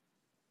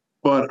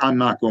 But I'm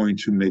not going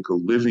to make a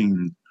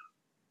living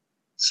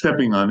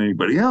stepping on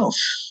anybody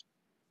else.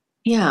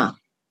 Yeah.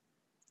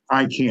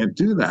 I can't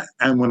do that.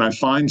 And when I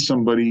find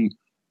somebody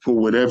in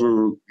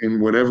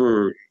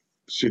whatever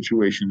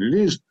situation it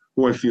is,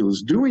 who I feel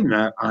is doing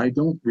that, I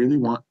don't really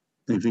want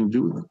anything to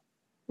do with it.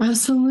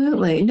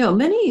 Absolutely. No,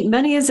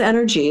 money is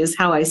energy is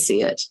how I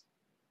see it.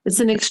 It's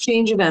an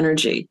exchange of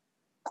energy.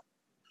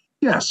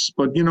 Yes,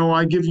 but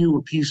I give you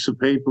a piece of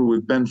paper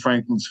with Ben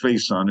Franklin's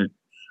face on it,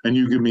 and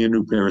you give me a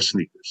new pair of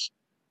sneakers.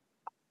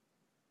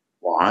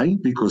 Why?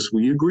 Because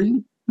we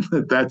agree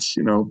that that's,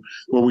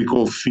 what we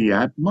call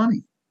fiat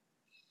money.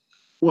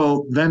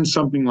 Well, then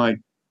something like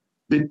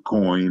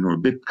Bitcoin or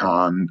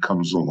Bitcoin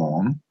comes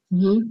along,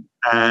 mm-hmm.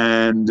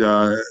 and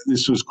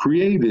this was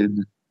created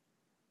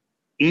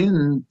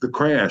in the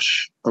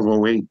crash of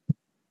 2008.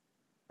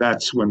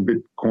 That's when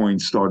Bitcoin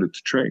started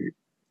to trade.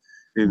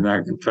 In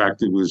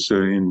fact, it was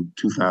in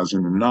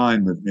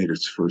 2009 that it made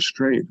its first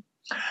trade.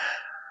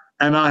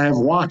 And I have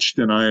watched,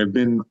 and I have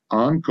been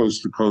on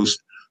coast to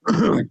coast,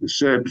 like I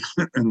said,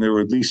 and there were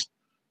at least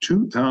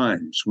 2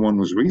 times. One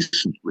was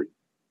recently,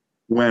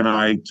 when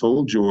I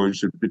told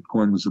George that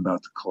Bitcoin was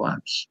about to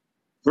collapse.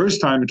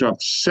 First time it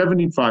dropped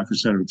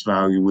 75% of its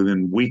value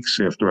within weeks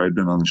after I'd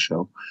been on the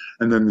show.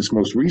 And then this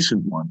most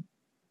recent one,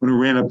 when it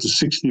ran up to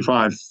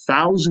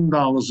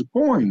 $65,000 a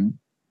coin.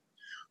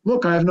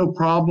 Look, I have no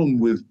problem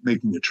with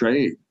making a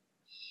trade.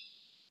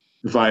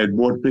 If I had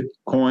bought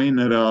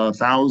Bitcoin at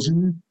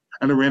 1,000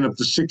 and it ran up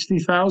to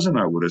 60,000,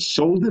 I would have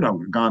sold it. I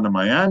would have gone to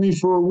Miami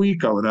for a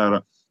week. I would have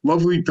had a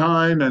lovely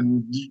time,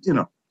 and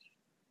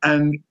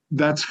and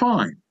that's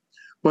fine.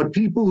 But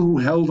people who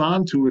held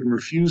on to it and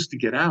refused to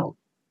get out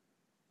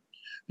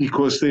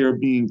because they are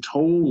being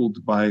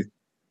told by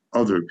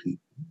other people,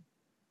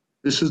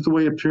 this is the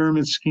way a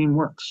pyramid scheme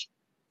works.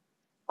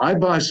 I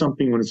buy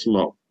something when it's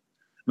low,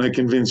 and I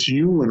convince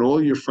you and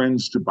all your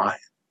friends to buy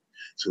it.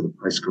 So the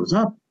price goes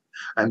up,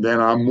 and then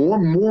I'm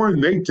more,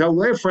 and they tell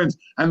their friends,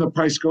 and the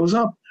price goes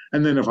up.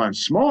 And then if I'm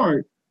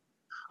smart,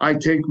 I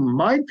take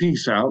my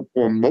piece out,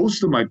 or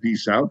most of my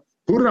piece out,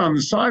 put it on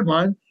the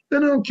sideline,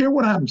 then I don't care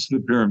what happens to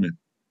the pyramid.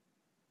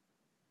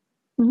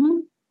 Mm-hmm.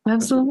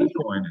 Absolutely. That's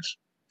what Bitcoin is.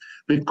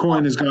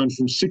 Bitcoin has gone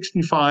from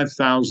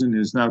 65,000,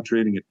 is now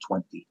trading at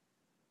 20.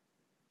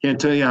 Can't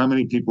tell you how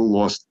many people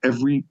lost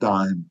every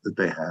dime that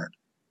they had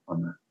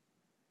on that.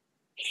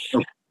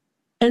 Okay.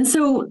 And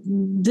so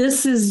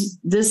this has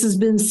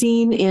been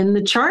seen in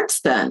the charts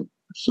then?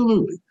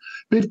 Absolutely.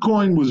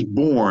 Bitcoin was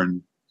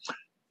born.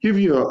 Give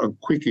you a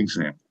quick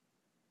example.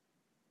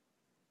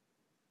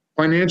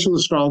 Financial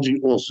astrology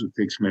also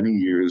takes many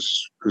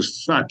years because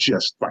it's not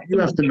just fine. You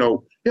have to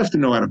know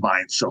how to buy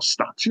and sell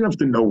stocks. You have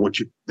to know what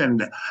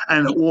and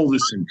all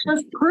this.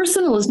 It's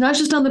personal. It's not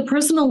just on the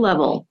personal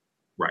level.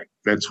 Right.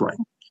 That's right.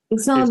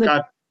 It's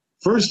not.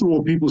 First of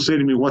all, people say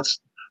to me,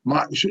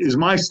 is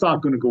my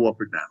stock going to go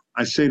up or down?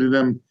 I say to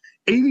them,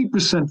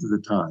 80% of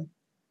the time,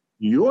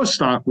 your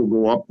stock will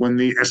go up when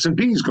the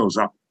S&P goes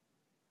up.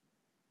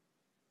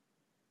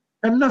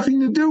 And nothing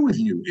to do with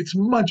you. It's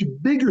much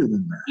bigger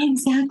than that.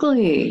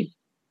 Exactly.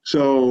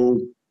 So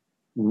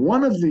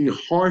one of the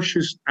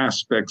harshest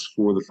aspects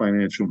for the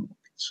financial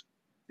markets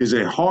is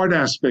a hard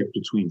aspect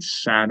between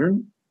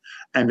Saturn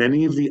and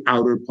any of the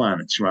outer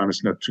planets,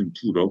 Uranus, Neptune,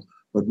 Pluto,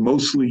 but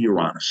mostly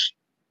Uranus.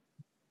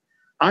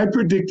 I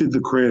predicted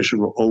the crash of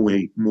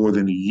 2008 more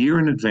than a year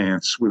in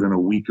advance within a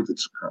week of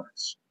its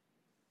occurrence.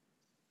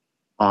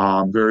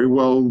 Very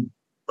well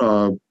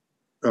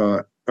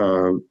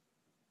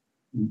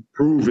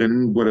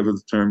proven, whatever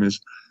the term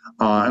is.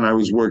 And I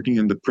was working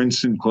in the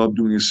Princeton Club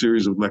doing a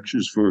series of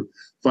lectures for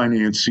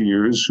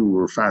financiers who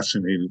were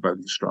fascinated by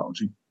the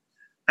astrology.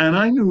 And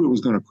I knew it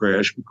was going to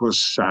crash because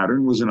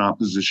Saturn was in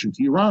opposition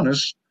to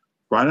Uranus,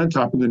 right on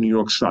top of the New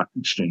York Stock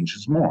Exchange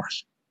as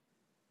Mars.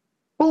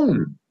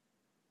 Boom,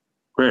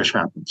 crash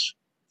happens.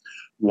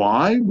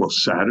 Why? Well,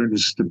 Saturn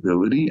is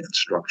stability and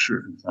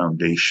structure and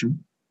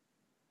foundation.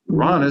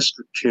 Uranus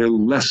could care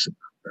less about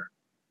that.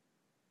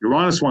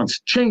 Uranus wants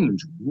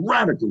change,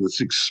 radical,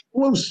 it's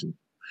explosive.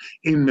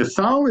 In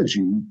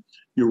mythology,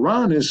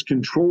 Uranus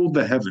controlled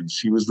the heavens.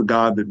 He was the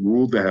god that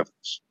ruled the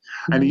heavens.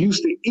 And he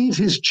used to eat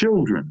his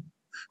children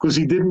because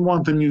he didn't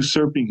want them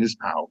usurping his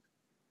power.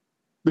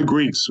 The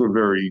Greeks were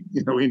very,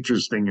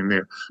 interesting in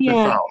their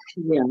mythology.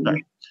 Yeah.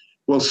 Right?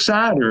 Well,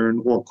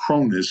 Saturn, or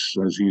Cronus,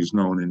 as he's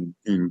known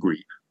in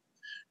Greek,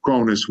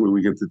 Cronus, where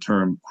we get the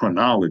term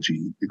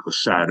chronology,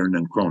 because Saturn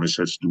and Cronus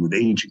has to do with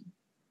aging.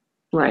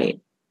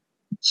 Right.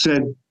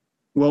 Said,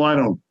 well, I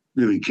don't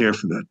really care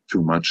for that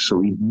too much.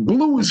 So he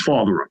blew his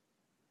father up,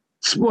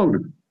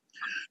 exploded him.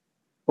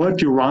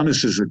 But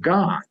Uranus is a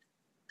god.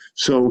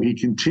 So he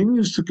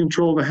continues to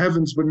control the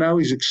heavens, but now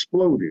he's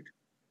exploded.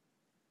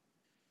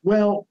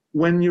 Well,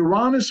 when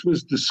Uranus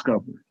was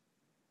discovered,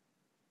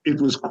 it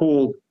was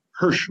called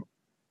Herschel,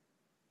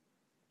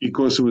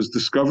 because it was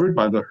discovered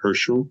by the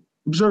Herschel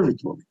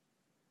Observatory.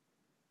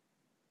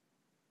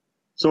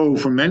 So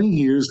for many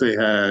years, they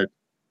had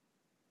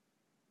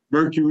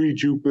Mercury,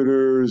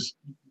 Jupiter,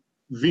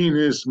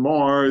 Venus,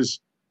 Mars,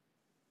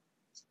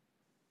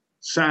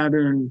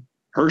 Saturn,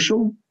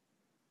 Herschel.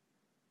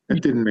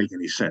 That didn't make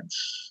any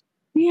sense.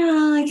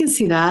 Yeah, I can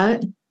see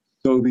that.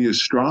 So the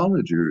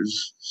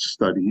astrologers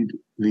studied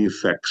the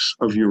effects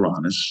of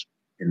Uranus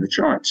in the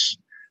charts.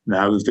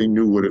 Now that they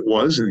knew what it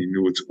was and they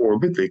knew its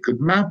orbit, they could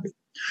map it.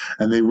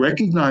 And they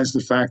recognized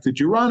the fact that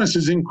Uranus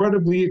is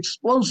incredibly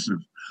explosive.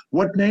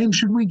 What name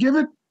should we give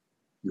it?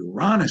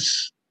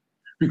 Uranus.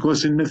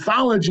 Because in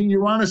mythology,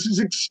 Uranus is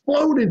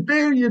exploded.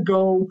 There you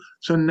go.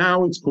 So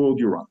now it's called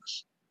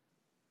Uranus.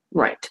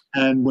 Right.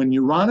 And when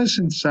Uranus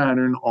and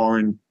Saturn are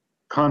in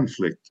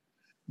conflict,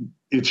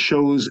 it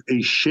shows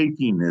a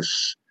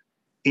shakiness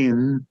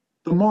in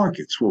the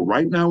markets. Well,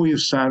 right now we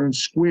have Saturn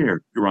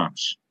square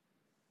Uranus.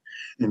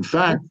 In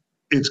fact,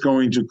 it's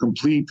going to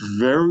complete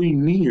very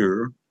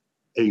near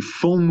a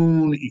full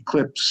moon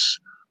eclipse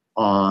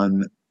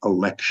on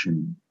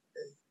election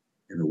day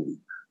in a week.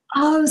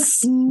 Oh,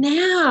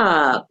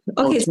 snap.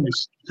 Okay.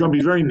 It's going to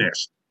be very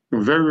nasty.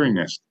 Very, very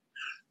nasty.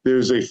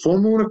 There's a full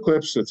moon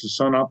eclipse, that's the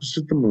sun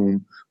opposite the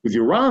moon, with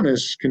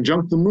Uranus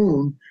conjunct the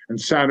moon and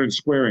Saturn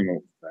squaring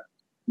over that.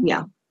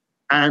 Yeah.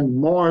 And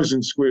Mars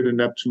in square to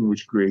Neptune,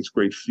 which creates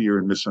great fear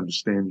and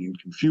misunderstanding and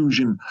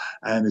confusion,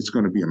 and it's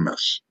going to be a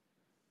mess.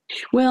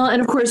 Well, and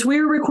of course,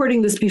 we were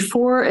recording this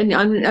before, and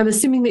I'm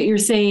assuming that you're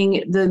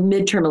saying the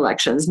midterm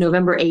elections,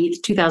 November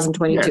 8th,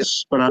 2022.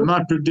 Yes, but I'm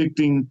not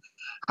predicting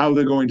how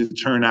they're going to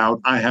turn out.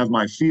 I have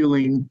my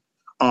feeling.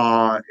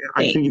 I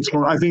think it's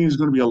going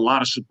to be a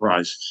lot of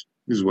surprises,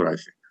 is what I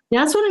think.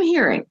 That's what I'm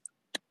hearing.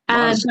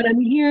 But I'm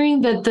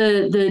hearing that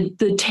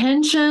the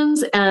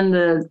tensions and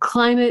the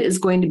climate is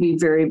going to be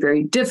very,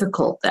 very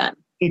difficult then.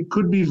 It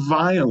could be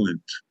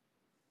violent.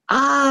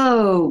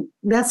 Oh,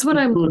 that's what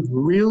it could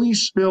really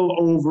spill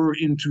over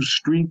into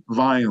street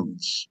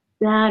violence.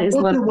 That is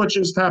Look at what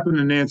just happened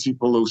to Nancy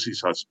Pelosi's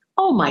husband.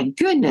 Oh my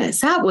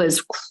goodness, that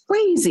was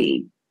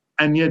crazy.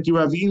 And yet you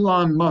have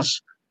Elon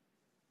Musk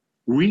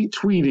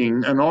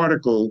retweeting an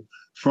article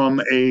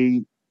from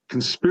a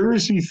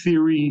conspiracy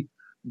theory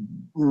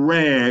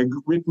rag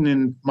written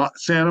in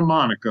Santa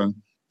Monica,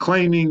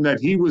 claiming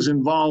that he was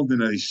involved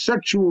in a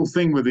sexual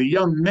thing with a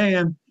young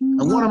man. Mm-hmm.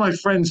 And one of my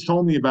friends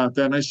told me about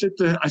that. And I said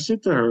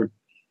to her,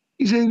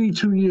 he's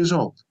 82 years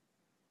old.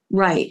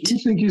 Right. Do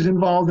you think he's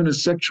involved in a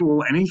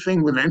sexual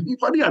anything with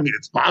anybody? I mean,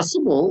 it's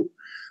possible.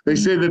 They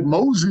say that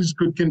Moses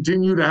could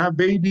continue to have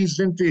babies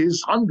into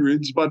his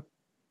hundreds, but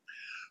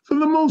for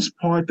the most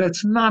part,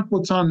 that's not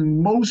what's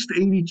on most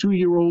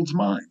 82-year-olds'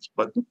 minds.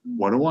 But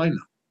what do I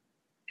know?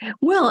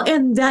 Well,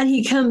 and that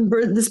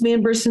this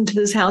man burst into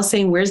this house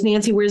saying, "Where's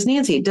Nancy? Where's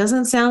Nancy?" It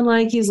doesn't sound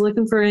like he's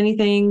looking for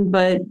anything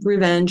but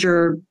revenge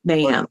or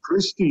mayhem. But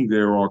Christy,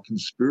 there are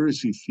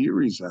conspiracy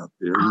theories out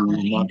there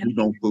who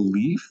don't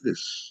believe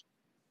this.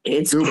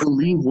 They'll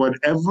believe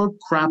whatever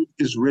crap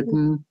is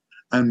written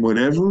and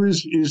whatever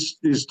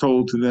is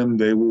told to them,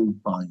 they will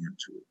buy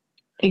into it.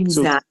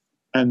 Exactly.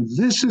 And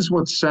this is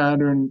what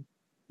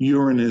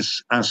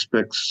Saturn-Uranus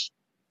aspects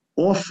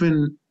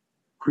often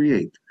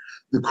create.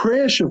 The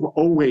crash of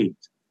 2008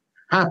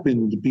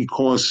 happened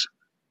because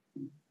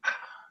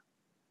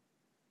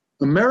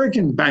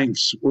American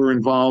banks were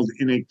involved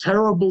in a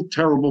terrible,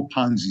 terrible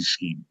Ponzi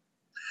scheme.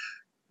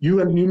 You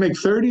make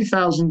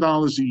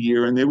 $30,000 a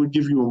year, and they would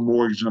give you a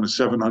mortgage on a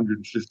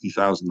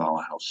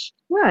 $750,000 house.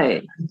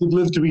 Right. If you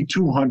lived to be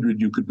 200,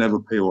 you could never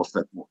pay off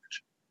that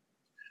mortgage.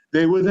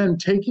 They were then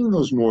taking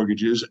those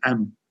mortgages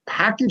and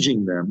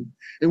packaging them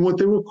in what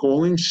they were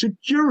calling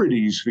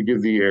securities,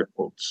 forgive the air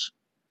quotes.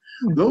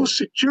 Those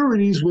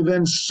securities were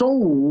then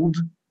sold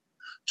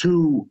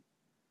to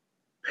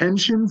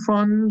pension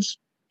funds,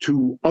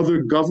 to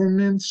other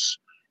governments.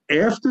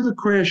 After the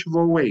crash of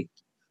 2008,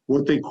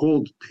 what they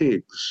called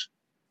pigs.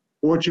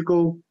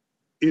 Portugal,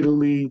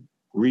 Italy,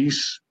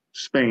 Greece,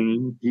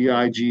 Spain,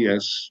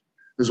 DIGS,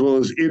 as well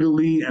as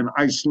Italy and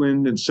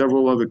Iceland and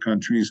several other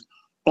countries,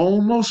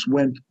 almost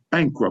went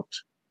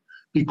bankrupt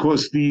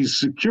because these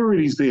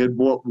securities they had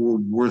bought were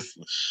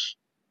worthless.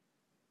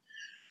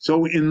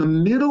 So in the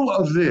middle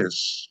of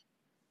this,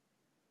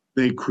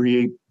 they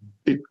create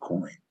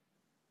Bitcoin.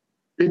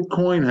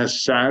 Bitcoin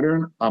has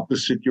Saturn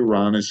opposite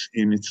Uranus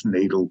in its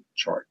natal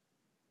chart.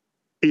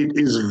 It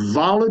is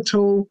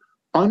volatile,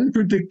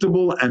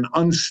 unpredictable, and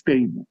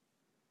unstable.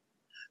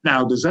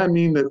 Now, does that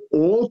mean that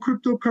all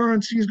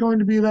cryptocurrency is going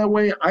to be that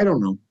way? I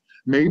don't know.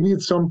 Maybe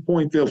at some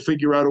point they'll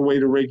figure out a way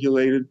to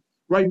regulate it.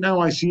 Right now,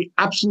 I see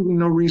absolutely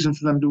no reason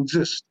for them to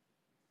exist.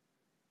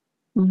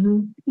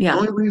 Mm-hmm. Yeah.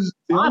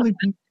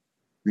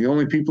 The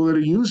only people that are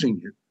using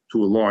it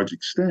to a large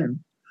extent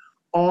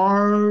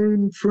are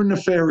for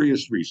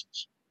nefarious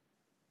reasons.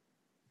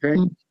 Okay?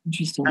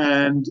 Interesting.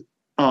 And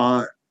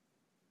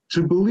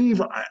to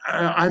believe,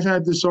 I've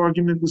had this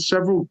argument with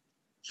several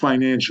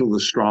financial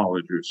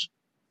astrologers.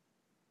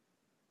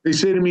 They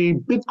say to me,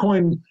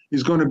 Bitcoin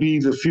is going to be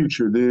the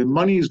future. The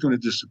money is going to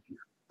disappear.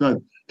 That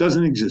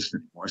doesn't exist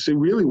anymore. I say,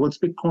 really? What's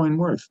Bitcoin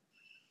worth?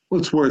 Well,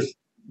 it's worth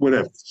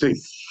whatever, say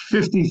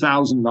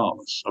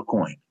 $50,000 a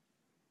coin.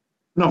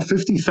 No,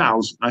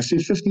 50,000. I say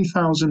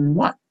 50,000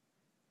 what?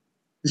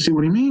 They say,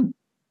 what do you mean?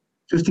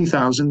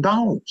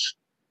 $50,000.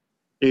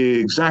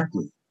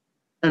 Exactly.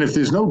 And if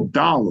there's no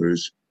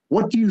dollars,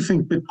 what do you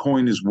think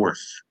Bitcoin is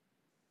worth?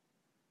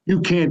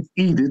 You can't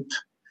eat it.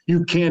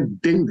 You can't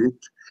date it.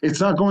 It's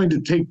not going to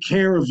take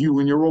care of you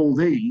in your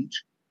old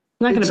age.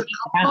 It's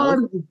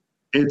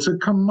a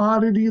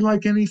commodity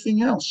like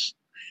anything else.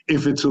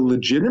 If it's a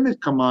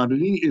legitimate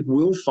commodity, it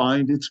will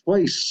find its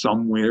place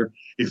somewhere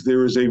if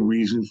there is a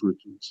reason for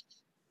it to exist.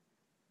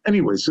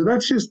 Anyway, so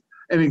that's just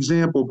an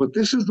example, but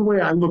this is the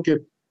way I look at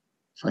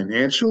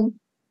financial,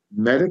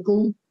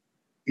 medical,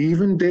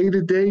 even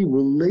day-to-day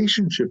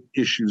relationship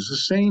issues. The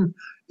same,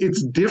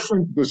 it's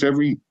different because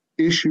every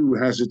issue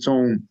has its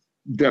own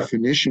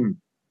definition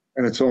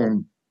and its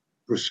own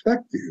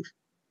perspective.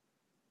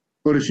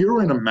 But if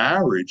you're in a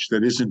marriage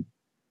that isn't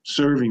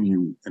serving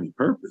you any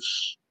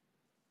purpose,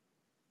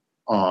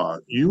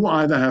 you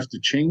either have to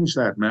change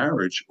that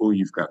marriage or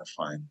you've got to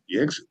find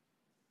the exit.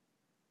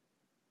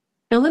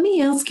 Now, let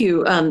me ask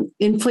you,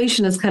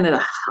 inflation is kind of a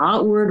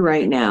hot word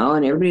right now,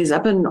 and everybody's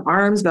up in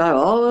arms about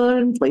all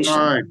inflation.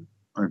 Right.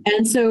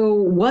 And so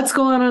what's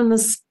going on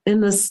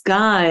in the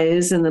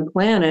skies and the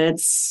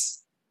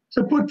planets?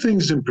 To put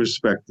things in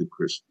perspective,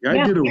 Christy,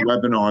 I did a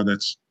webinar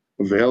that's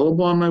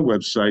available on my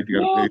website.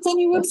 It's on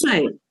your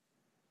website.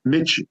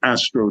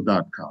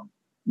 MitchAstro.com.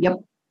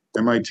 Yep.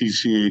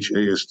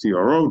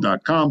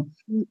 MitchAstro.com.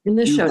 In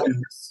the show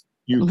notes.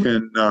 You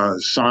can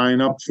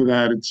sign up for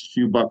that. It's a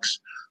few bucks.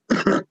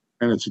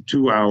 And it's a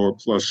 2-hour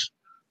plus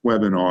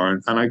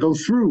webinar. And I go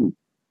through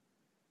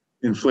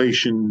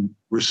inflation,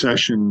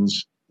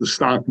 recessions, the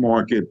stock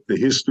market, the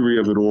history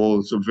of it all.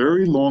 It's a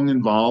very long,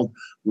 involved,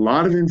 a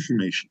lot of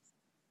information.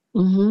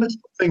 Mm-hmm. Let's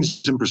put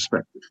things in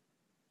perspective.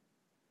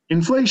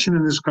 Inflation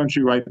in this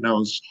country right now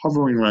is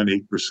hovering around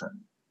 8%.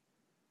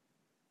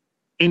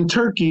 In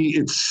Turkey,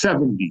 it's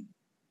 70%.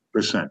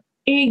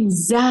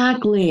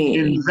 Exactly.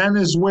 In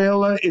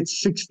Venezuela,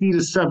 it's 60 to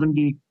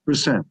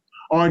 70%.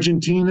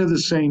 Argentina, the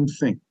same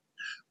thing.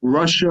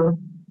 Russia,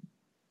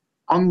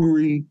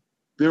 Hungary,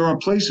 there are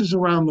places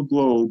around the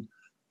globe.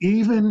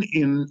 Even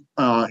in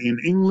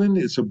England,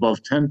 it's above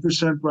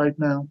 10% right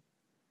now.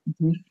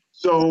 Mm-hmm.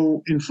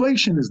 So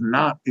inflation is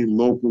not a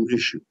local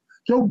issue.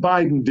 Joe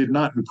Biden did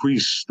not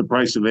increase the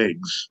price of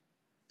eggs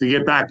to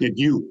get back at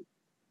you.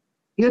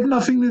 He had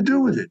nothing to do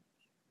with it.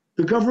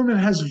 The government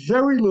has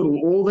very little.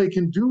 All they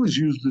can do is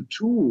use the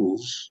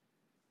tools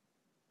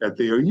that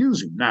they are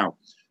using. Now,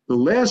 the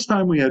last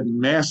time we had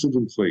massive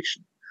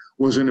inflation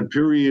was in a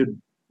period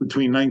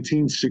between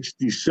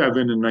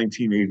 1967 and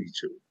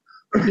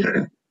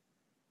 1982.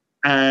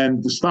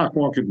 And the stock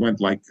market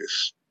went like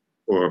this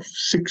for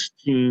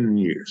 16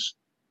 years.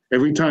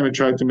 Every time it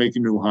tried to make a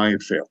new high,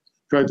 it failed.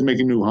 Tried to make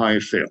a new high,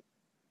 it failed.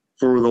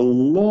 For the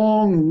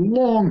long,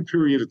 long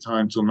period of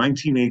time, till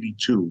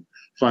 1982,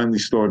 finally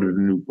started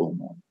a new bull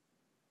market.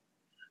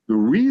 The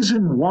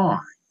reason why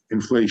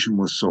inflation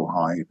was so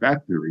high at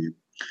that period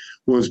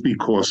was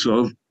because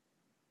of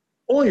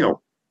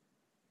oil.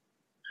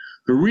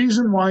 The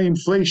reason why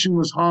inflation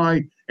was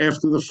high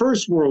after the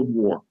First World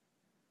War,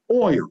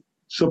 oil,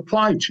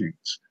 supply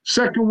chains.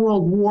 Second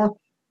World War,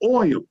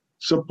 oil,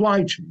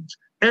 supply chains.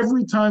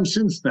 Every time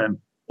since then,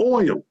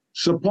 oil,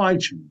 supply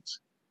chains.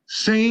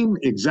 Same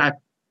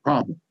exact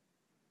problem.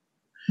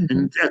 Mm-hmm.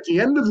 And at the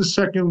end of the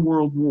Second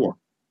World War,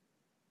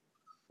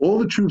 all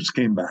the troops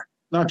came back,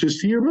 not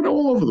just here, but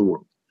all over the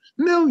world.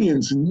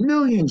 Millions and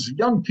millions of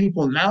young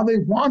people, now they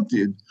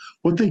wanted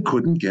what they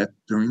couldn't get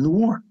during the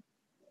war.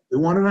 They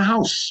wanted a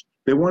house.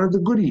 They wanted the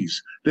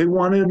goodies. They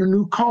wanted a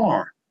new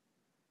car.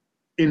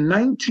 In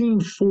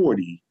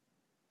 1940,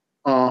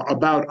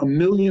 about 1.5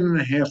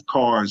 million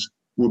cars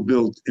were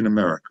built in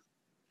America.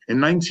 In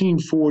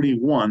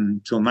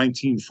 1941 till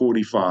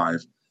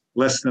 1945,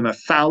 less than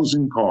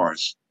 1,000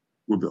 cars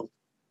were built.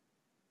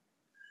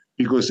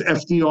 Because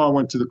FDR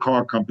went to the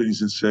car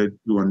companies and said,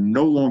 you are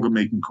no longer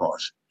making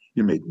cars.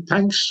 You're making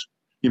tanks,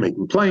 you're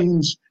making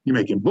planes, you're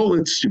making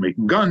bullets, you're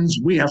making guns.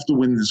 We have to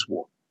win this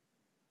war.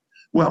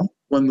 Well,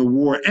 when the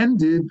war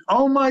ended,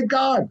 oh my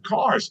God,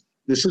 cars.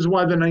 This is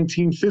why the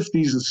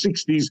 1950s and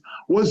 60s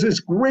was this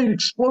great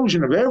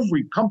explosion of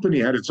every company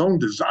had its own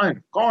design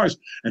of cars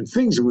and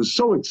things. It was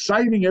so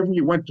exciting.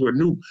 You went to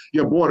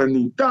you bought a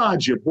new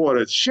Dodge, you bought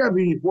a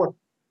Chevy,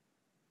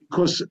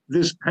 because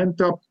this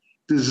pent-up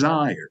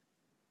desire.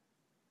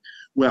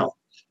 Well,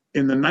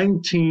 in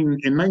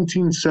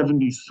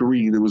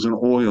 1973, there was an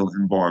oil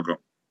embargo.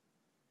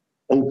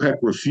 OPEC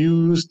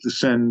refused to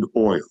send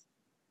oil.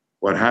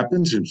 What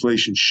happens?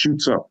 Inflation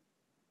shoots up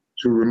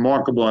to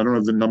remarkable, I don't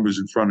have the numbers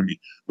in front of me,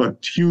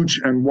 but huge,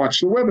 and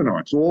watch the webinar.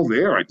 It's all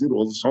there. I did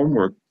all this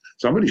homework.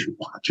 Somebody should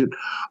watch it.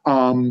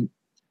 And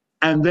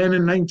then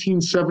in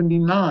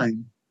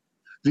 1979,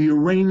 the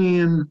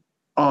Iranian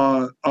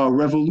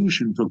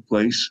revolution took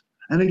place.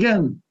 And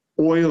again,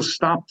 oil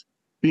stopped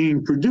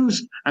being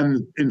produced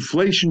and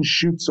inflation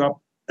shoots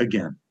up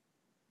again.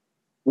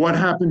 What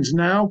happens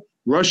now?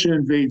 Russia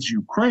invades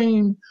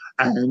Ukraine,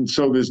 and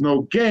so there's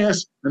no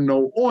gas and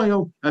no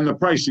oil, and the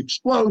price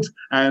explodes,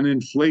 and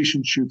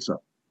inflation shoots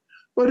up.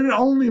 But it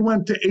only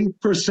went to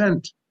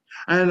 8%.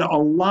 And a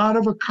lot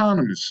of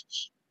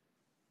economists,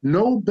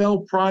 Nobel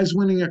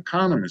Prize-winning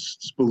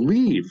economists,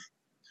 believe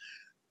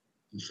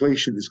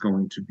inflation is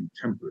going to be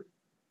temporary.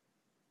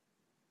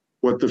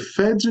 What the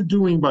Feds are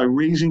doing by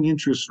raising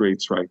interest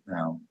rates right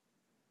now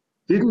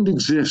didn't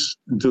exist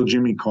until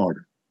Jimmy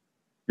Carter.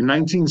 In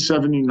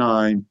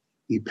 1979,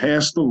 he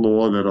passed a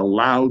law that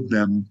allowed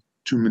them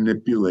to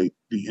manipulate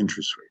the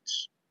interest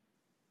rates.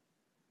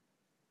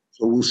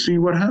 So we'll see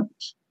what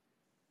happens.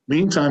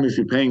 Meantime, if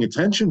you're paying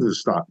attention to the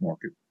stock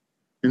market,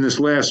 in this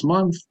last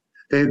month,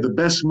 they had the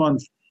best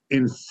month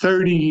in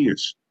 30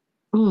 years.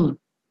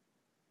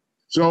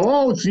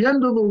 So, it's the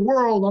end of the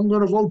world. I'm going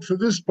to vote for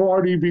this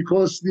party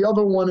because the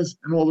other one is,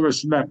 and all the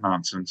rest of that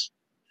nonsense.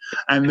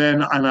 And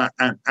then,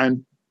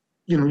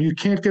 you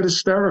can't get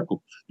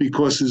hysterical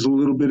because there's a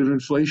little bit of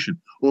inflation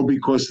or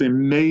because there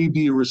may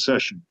be a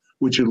recession,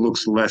 which it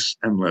looks less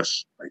and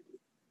less likely.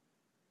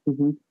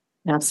 Mm-hmm.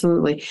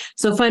 Absolutely.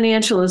 So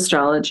financial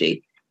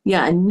astrology,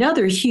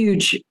 another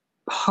huge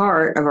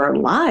part of our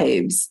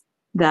lives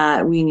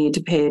that we need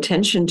to pay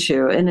attention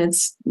to. And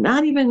it's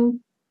not even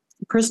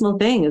a personal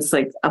thing. It's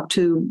like up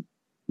to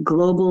the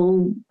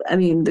global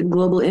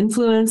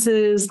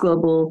influences,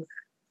 global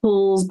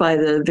pulls by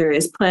the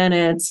various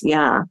planets.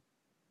 Yeah.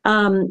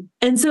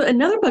 And so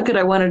another bucket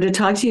I wanted to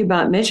talk to you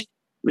about, Mitch,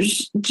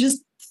 which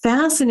just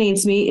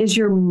fascinates me, is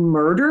your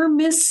murder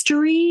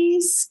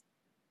mysteries.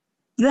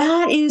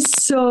 That is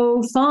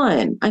so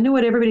fun. I know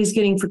what everybody's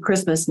getting for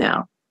Christmas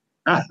now.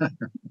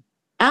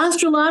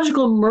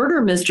 Astrological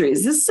murder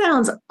mysteries. This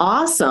sounds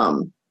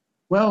awesome.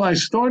 Well, I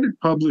started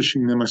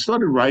publishing them. I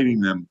started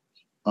writing them.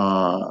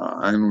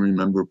 I don't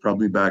remember,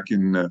 probably back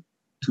in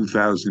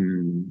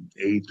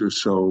 2008 or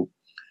so.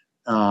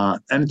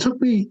 And it took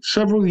me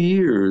several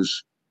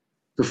years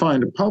to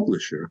find a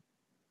publisher.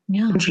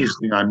 Yeah.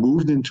 Interesting. I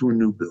moved into a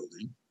new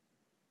building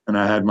and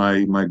I had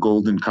my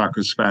golden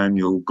Cocker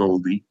Spaniel,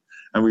 Goldie,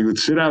 and we would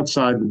sit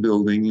outside the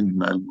building,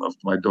 and I loved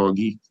my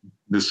doggie,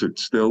 miss it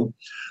still.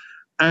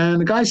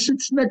 And the guy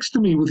sits next to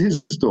me with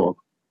his dog.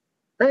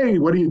 Hey,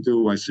 what do you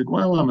do? I said,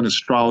 well, I'm an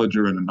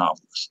astrologer and a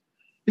novelist.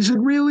 He said,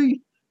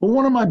 really? Well,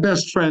 one of my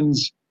best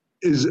friends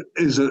is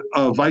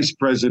a vice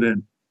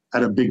president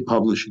at a big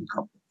publishing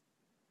company.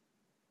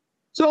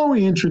 So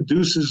he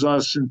introduces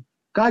us, and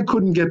guy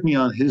couldn't get me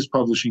on his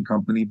publishing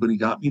company, but he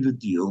got me the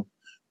deal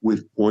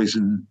with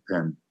Poison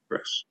Pen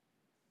Press,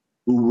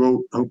 who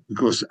wrote,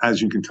 because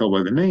as you can tell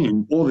by the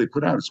name, all they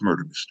put out is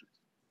murder mysteries,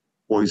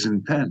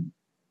 Poison Pen.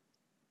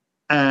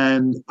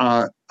 And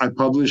I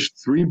published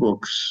 3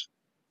 books,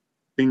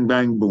 Bing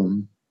Bang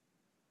Boom,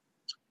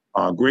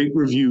 great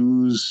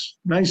reviews,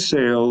 nice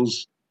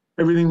sales,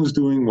 everything was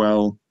doing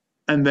well.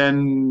 And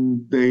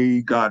then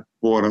they got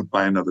bought up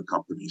by another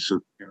company.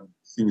 So,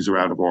 things are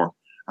out of our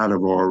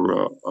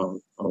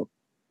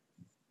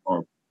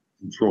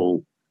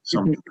control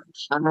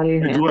sometimes.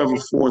 I do have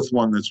a 4th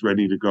one that's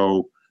ready to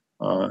go.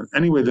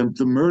 Anyway,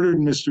 the murder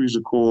mysteries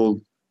are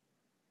called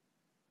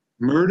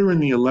Murder in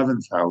the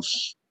 11th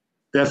House,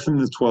 Death in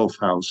the 12th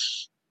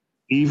House,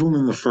 Evil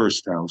in the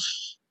 1st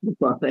House.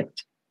 Love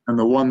it. And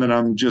the one that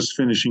I'm just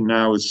finishing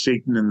now is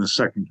Satan in the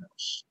 2nd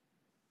House.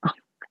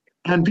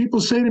 And people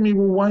say to me,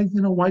 well,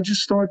 why'd you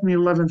start in the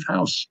 11th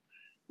house?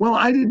 Well,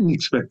 I didn't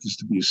expect this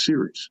to be a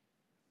series.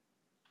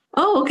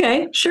 Oh,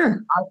 okay,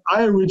 sure.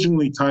 I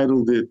originally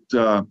titled it,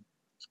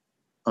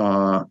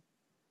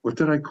 what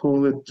did I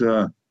call it?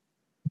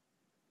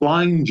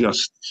 Blind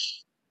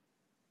Justice.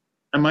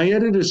 And my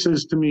editor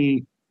says to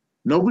me,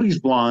 nobody's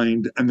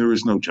blind and there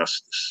is no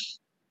justice.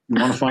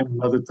 You want to find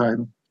another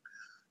title?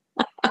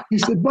 He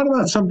said, what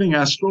about something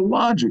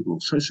astrological?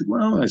 So I said,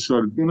 well, I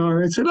started,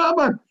 I said, how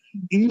about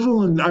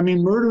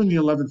murder in the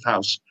 11th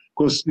house? Of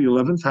course, the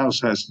 11th house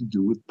has to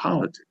do with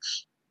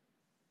politics.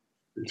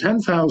 The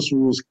 10th house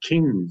rules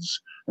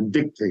kings and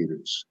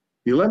dictators.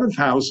 The 11th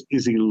house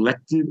is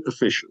elected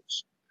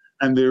officials.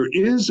 And there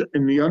is,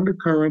 in the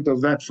undercurrent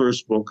of that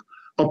first book,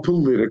 a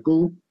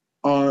political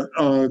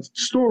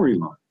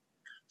storyline.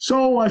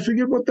 So I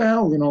figured, what the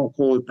hell, I'll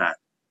call it that.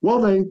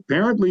 Well,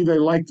 apparently they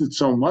liked it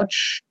so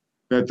much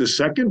that the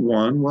second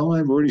one, well,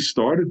 I've already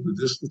started with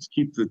this. Let's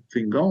keep the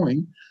thing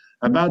going.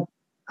 How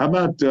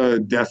about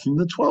Death in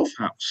the 12th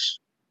House?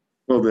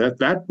 Well,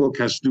 that book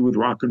has to do with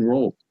rock and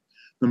roll,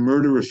 the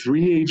murder of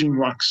 3 aging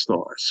rock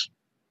stars.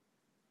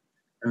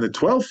 And the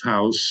 12th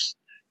house,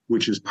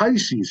 which is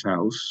Pisces'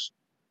 house,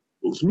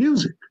 was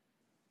music.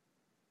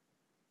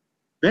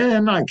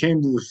 Then I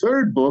came to the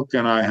third book,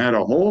 and I had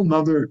a whole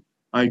nother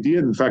idea.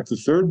 In fact, the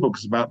third book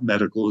is about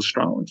medical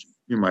astrology.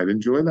 You might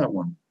enjoy that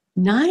one.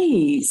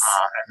 Nice.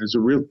 And there's a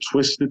real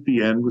twist at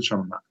the end, which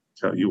I'm not going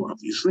to tell you,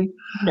 obviously.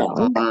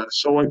 No.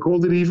 So I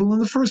called it Evil in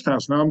the First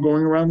House. Now I'm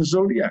going around the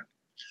zodiac.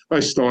 I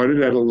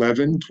started at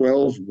 11,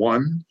 12,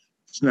 1.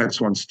 This next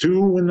one's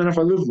 2. And then if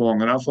I live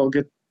long enough, I'll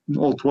get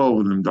all 12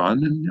 of them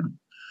done. And,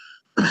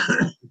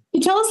 You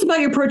tell us about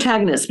your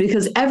protagonist,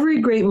 because every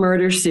great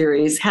murder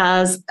series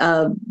has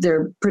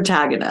their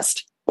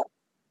protagonist.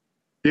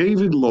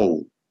 David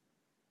Lowell.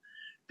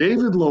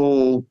 David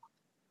Lowell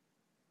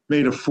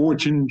made a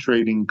fortune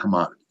trading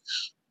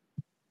commodities.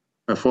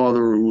 My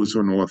father, who was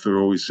an author,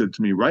 always said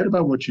to me, write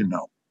about what you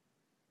know.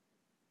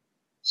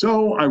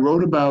 So I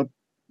wrote about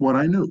what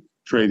I knew,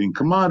 trading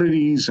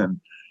commodities, and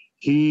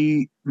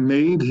he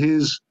made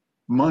his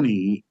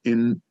money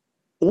in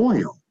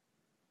oil,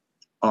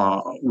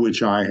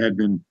 which I had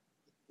been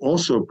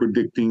also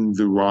predicting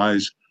the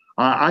rise.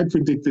 I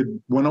predicted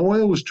when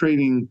oil was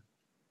trading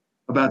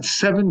about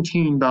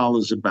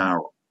 $17 a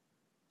barrel.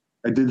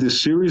 I did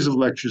this series of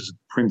lectures at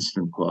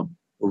Princeton Club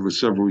over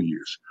several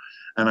years.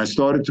 And I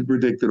started to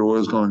predict that oil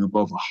is going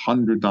above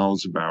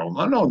 $100 a barrel.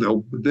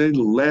 No, they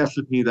laughed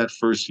at me that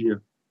first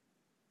year.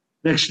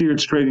 Next year,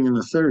 it's trading in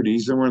the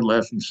 30s. They weren't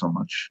laughing so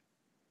much.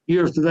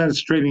 Year after that,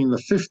 it's trading in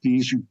the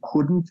 50s. You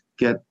couldn't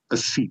get a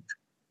seat.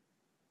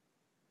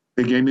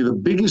 They gave me the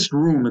biggest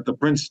room at the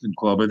Princeton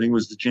Club. I think it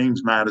was the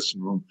James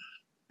Madison room.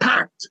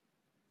 Packed.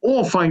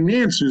 All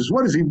financiers.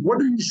 What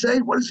did he say?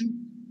 What is he?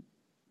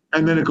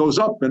 And then it goes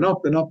up and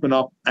up and up and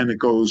up. And it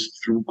goes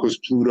through, because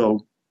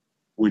Pluto,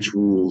 which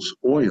rules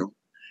oil,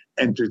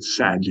 entered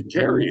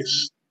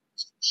Sagittarius,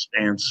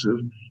 expansive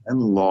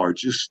and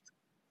largest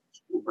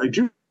by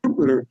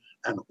Jupiter,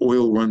 and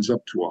oil runs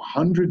up to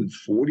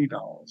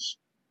 $140.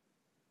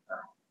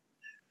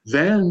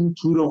 Then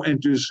Pluto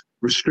enters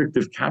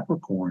restrictive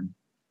Capricorn.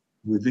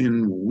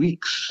 Within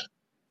weeks,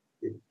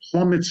 it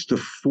plummets to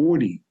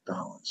 $40.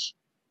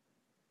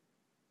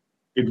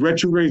 It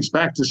retrogrades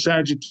back to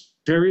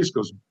Sagittarius,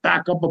 goes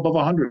back up above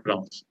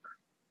 $100.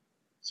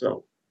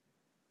 So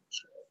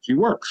she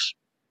works.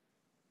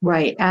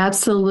 Right,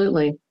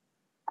 absolutely.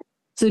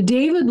 So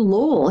David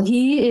Lowell,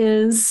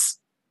 he's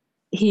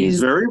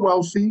very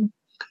wealthy.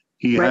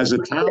 He right. has a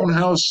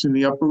townhouse in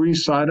the Upper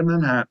East Side of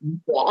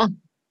Manhattan. Yeah.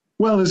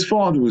 Well, his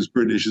father was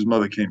British. His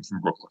mother came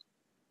from Brooklyn.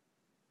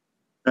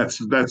 That's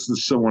the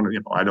someone,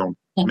 I don't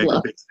make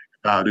a big thing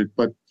about it,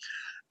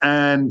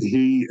 and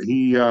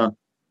he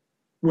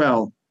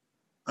well,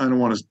 I don't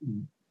want to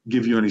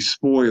give you any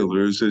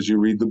spoilers as you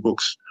read the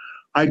books.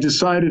 I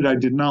decided I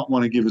did not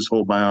want to give his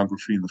whole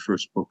biography in the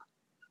first book.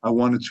 I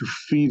wanted to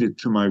feed it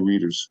to my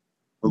readers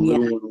a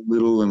little and a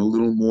little and a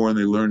little more, and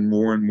they learn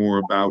more and more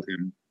about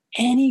him.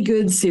 Any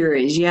good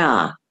series,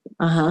 yeah.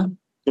 Uh-huh.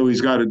 So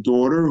he's got a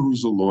daughter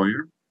who's a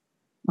lawyer.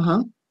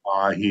 Uh-huh.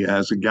 He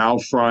has a gal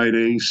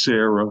Friday,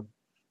 Sarah,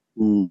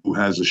 who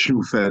has a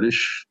shoe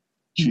fetish.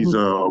 She's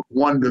a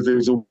wonder.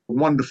 There's a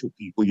wonderful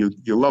people. You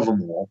love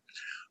them all.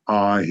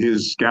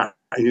 His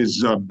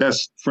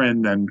best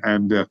friend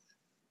and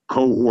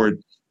cohort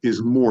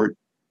is Mort,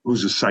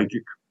 who's a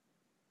psychic.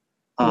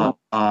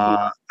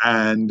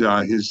 And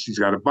he's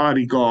got a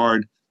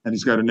bodyguard, and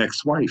he's got an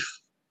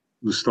ex-wife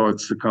who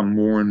starts to come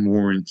more and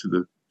more into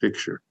the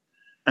picture.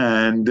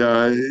 And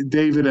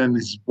David and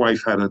his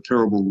wife had a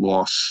terrible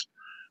loss,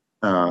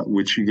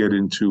 which you get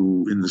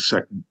into in the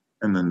second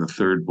and then the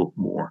third book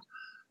more.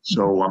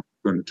 So I'm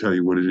going to tell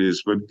you what it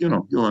is, but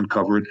you'll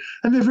uncover it.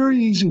 And they're very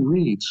easy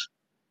reads.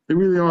 They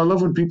really are. I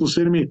love when people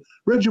say to me,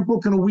 read your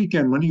book in a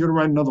weekend. When are you going to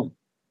write another one?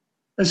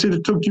 I said,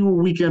 it took you a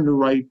weekend to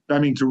read.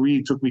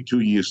 It took me 2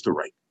 years to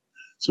write.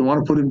 So I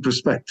want to put it in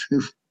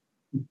perspective.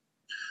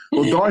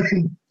 Well,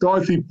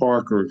 Dorothy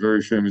Parker, a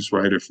very famous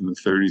writer from the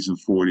 30s and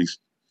 40s,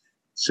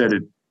 said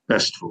it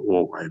best for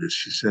all writers.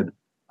 She said,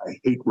 I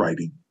hate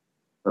writing,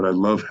 but I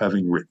love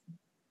having written.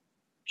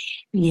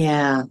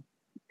 Yeah,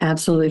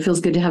 absolutely. It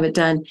feels good to have it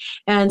done.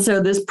 And so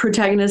this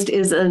protagonist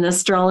is an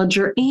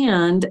astrologer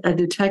and a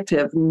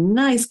detective.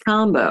 Nice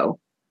combo.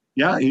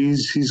 Yeah,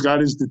 he's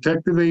got his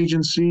detective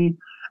agency,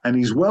 and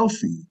he's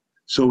wealthy,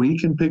 so he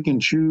can pick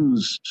and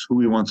choose who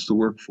he wants to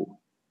work for.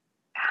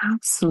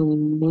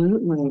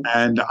 Absolutely.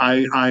 And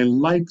I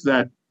like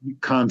that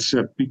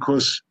concept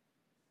because,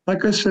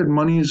 like I said,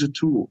 money is a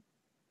tool.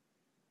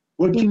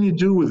 What can you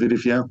do with it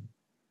if you have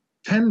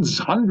tens,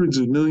 hundreds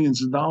of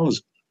millions of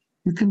dollars?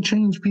 you can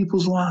change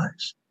people's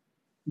lives.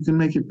 You can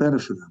make it better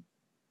for them.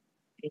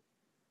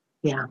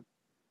 Yeah.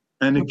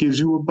 And it gives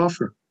you a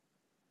buffer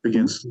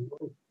against the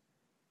world.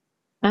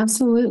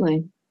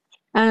 Absolutely.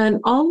 And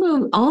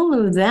all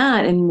of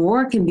that and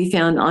more can be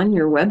found on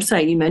your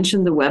website. You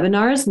mentioned the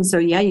webinars. And so,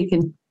 you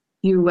can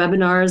do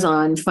webinars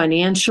on the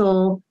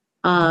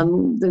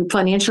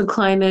financial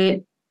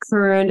climate,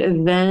 current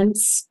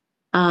events,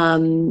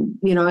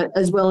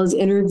 as well as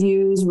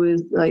interviews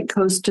with like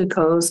Coast to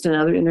Coast and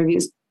other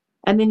interviews.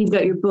 And then you've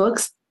got your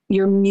books,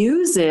 your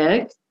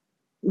music,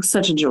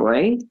 such a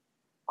joy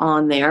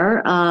on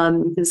there.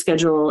 You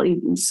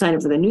can sign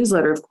up for the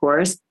newsletter, of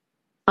course.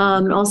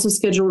 Also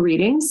schedule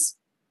readings.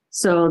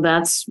 So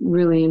that's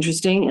really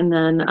interesting. And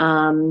then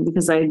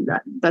because I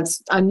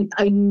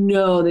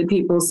know that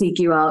people seek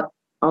you out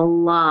a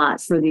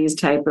lot for these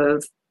type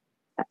of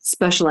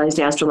specialized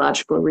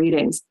astrological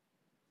readings.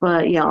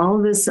 But all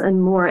of this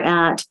and more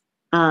at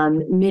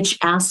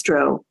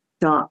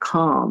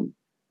MitchAstro.com.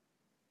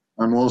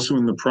 I'm also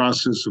in the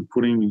process of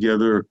putting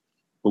together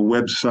a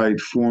website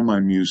for my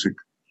music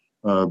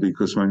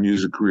because my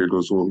music career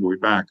goes all the way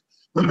back.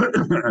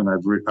 And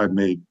I've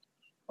made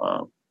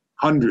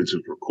hundreds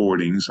of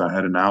recordings. I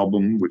had an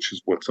album, which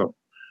is what's up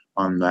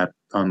on my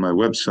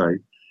website,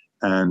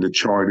 and it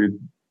charted,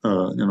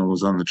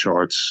 was on the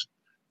charts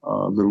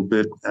a little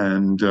bit.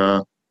 And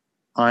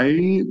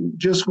I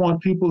just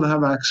want people to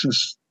have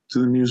access to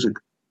the music.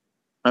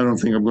 I don't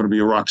think I'm going to be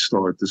a rock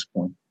star at this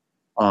point.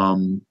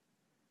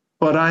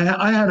 But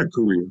I had a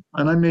career,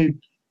 and I made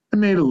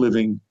a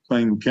living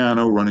playing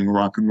piano, running a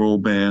rock and roll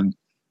band,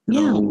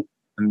 and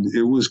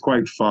it was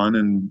quite fun,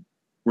 and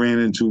ran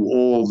into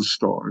all the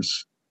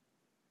stars.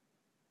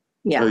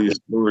 Yeah. I'll tell you a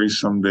story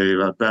someday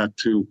about that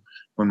too.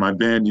 When my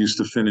band used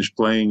to finish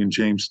playing and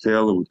James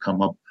Taylor would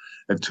come up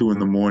at 2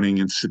 a.m.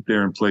 and sit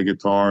there and play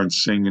guitar and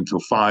sing until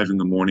 5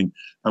 a.m,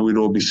 and we'd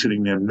all be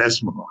sitting there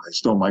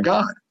mesmerized. Oh my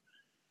God.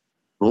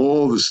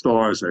 All the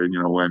stars, I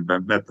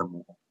met them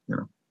all,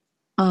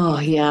 Oh,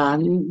 yeah.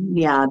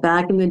 Yeah,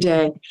 back in the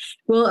day.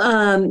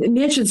 Well,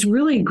 Mitch, it's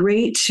really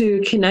great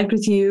to connect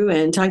with you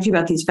and talk to you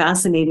about these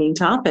fascinating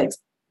topics,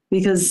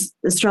 because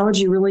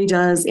astrology really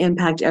does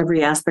impact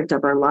every aspect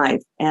of our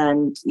life,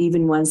 and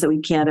even ones that we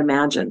can't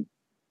imagine,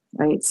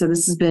 right? So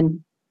this has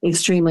been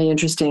extremely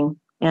interesting,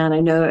 and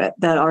I know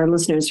that our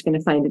listeners are going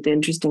to find it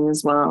interesting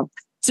as well.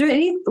 Is there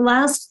any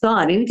last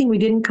thought, anything we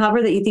didn't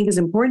cover that you think is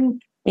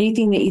important,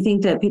 anything that you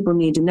think that people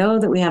need to know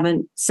that we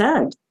haven't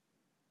said?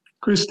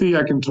 Christy,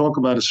 I can talk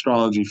about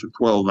astrology for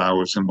 12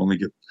 hours and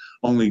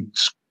only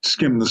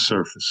skim the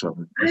surface of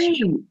it.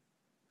 Great.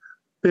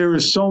 There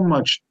is so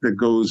much that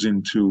goes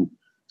into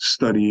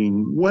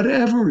studying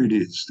whatever it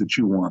is that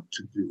you want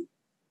to do.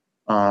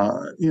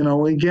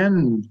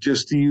 Again,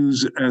 just to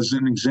use as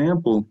an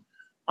example,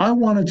 I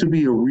wanted to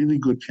be a really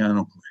good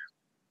piano player.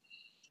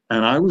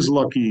 And I was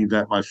lucky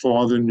that my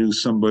father knew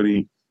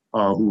somebody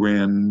who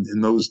ran, in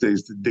those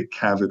days, the Dick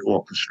Cavett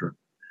Orchestra.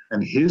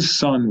 And his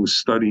son was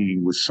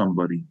studying with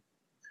somebody.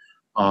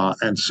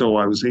 And so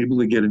I was able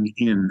to get an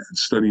in and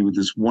study with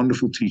this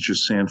wonderful teacher,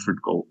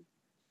 Sanford Gold.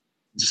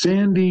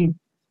 Sandy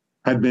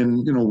had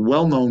been,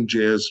 well-known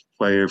jazz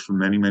player for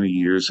many, many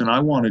years, and I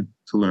wanted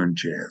to learn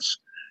jazz.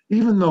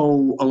 Even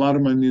though a lot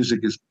of my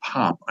music is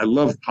pop, I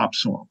love pop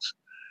songs.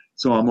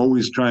 So I'm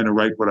always trying to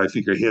write what I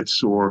think are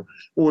hits or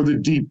the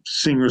deep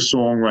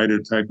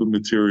singer-songwriter type of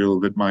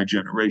material that my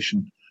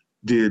generation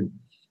did.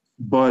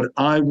 But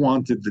I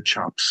wanted the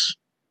chops.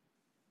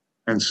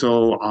 And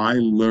so I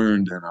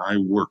learned and I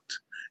worked.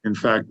 In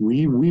fact,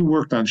 we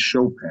worked on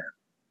Chopin.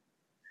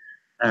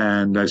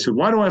 And I said,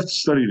 why do I have to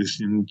study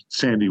this? And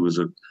Sandy was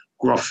a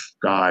gruff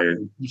guy, a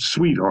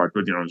sweetheart,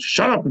 but,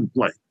 shut up and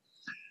play.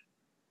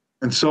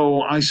 And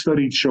so I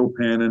studied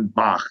Chopin and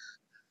Bach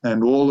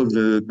and all of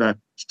that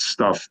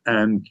stuff.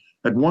 And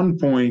at one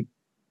point,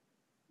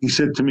 he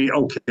said to me,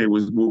 okay,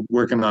 we're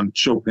working on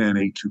Chopin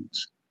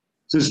etudes.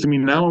 He says to me,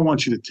 now I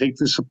want you to take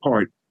this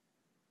apart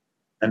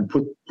and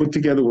put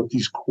together what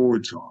these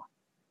chords are.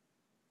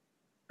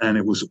 And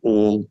it was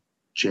all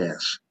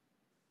jazz.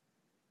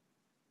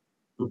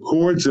 The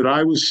chords that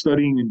I was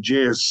studying in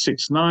jazz,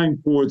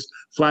 6/9 chords,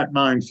 flat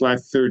 9, flat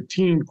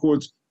 13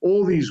 chords,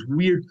 all these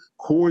weird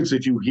chords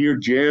that you hear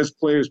jazz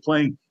players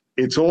playing,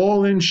 it's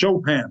all in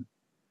Chopin.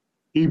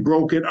 He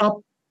broke it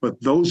up,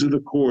 but those are the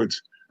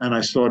chords. And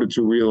I started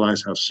to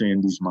realize how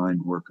Sandy's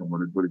mind worked and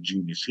what a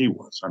genius he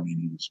was. I mean,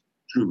 he was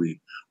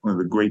truly one of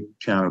the great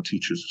piano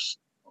teachers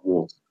of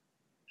all time.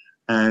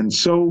 And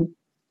so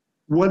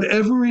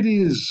whatever it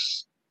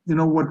is,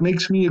 what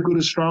makes me a good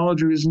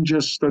astrologer isn't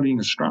just studying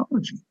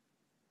astrology.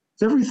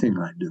 It's everything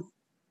I do.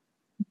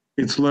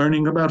 It's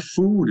learning about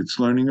food. It's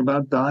learning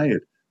about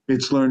diet.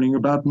 It's learning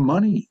about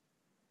money.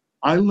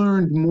 I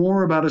learned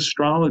more about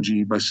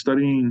astrology by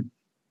studying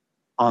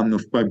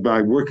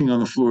by working on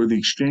the floor of the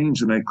exchange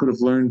than I could have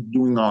learned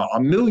doing a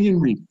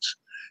million readings,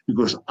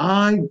 because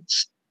I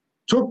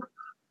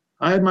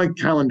had my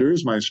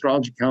calendars, my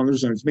astrology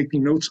calendars, and I was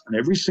making notes on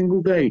every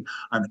single day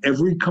on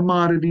every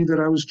commodity that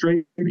I was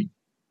trading.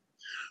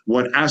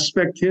 What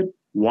aspect hit,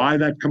 why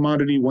that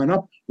commodity went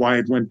up, why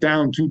it went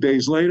down 2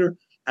 days later.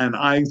 And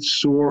I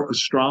saw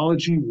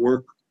astrology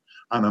work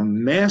on a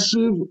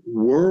massive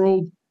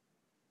world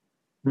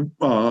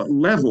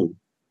level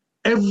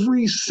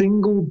every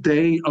single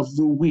day of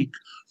the week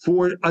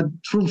for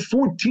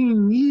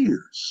 14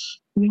 years.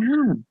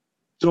 Yeah.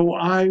 So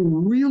I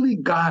really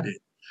got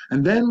it.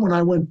 And then when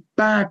I went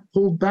back,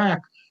 pulled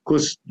back,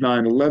 because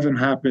 9/11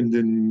 happened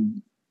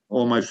and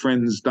all my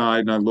friends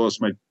died and I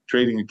lost my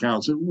trading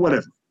accounts,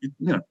 whatever,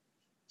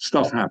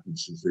 stuff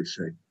happens, as they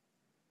say.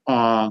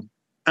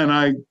 And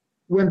I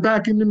went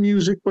back into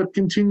music, but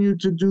continued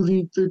to do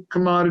the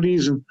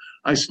commodities. And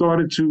I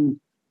started to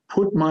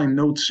put my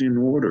notes in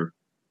order.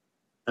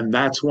 And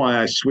that's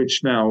why I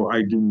switched now.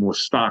 I do more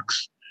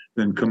stocks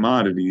than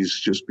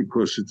commodities, just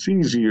because it's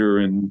easier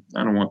and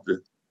I don't want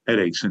the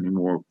headaches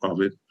anymore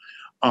of it.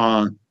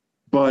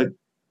 But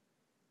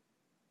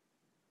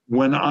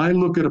when I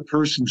look at a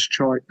person's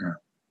chart now,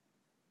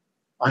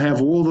 I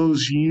have all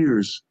those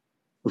years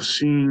of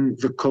seeing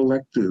the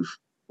collective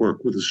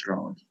work with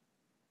astrology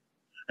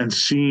and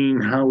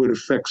seeing how it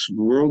affects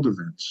world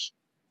events.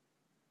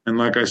 And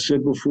like I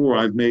said before,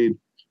 I've made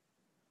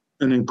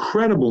an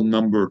incredible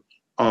number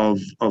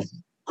of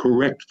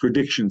correct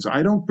predictions.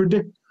 I don't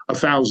predict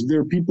 1,000.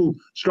 There are people,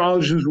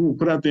 astrologers, who will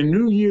put out their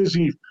New Year's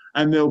Eve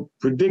and they'll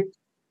predict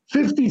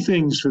 50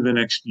 things for the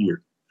next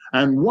year.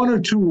 And 1 or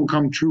 2 will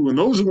come true. And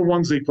those are the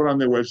ones they put on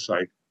their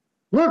website.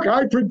 Look,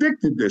 I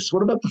predicted this.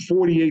 What about the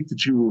 48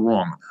 that you were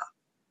wrong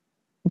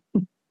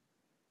about?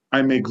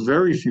 I make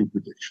very few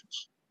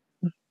predictions.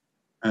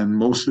 And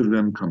most of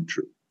them come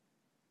true.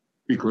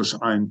 Because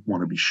I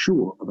want to be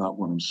sure about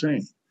what I'm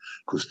saying.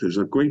 Because there's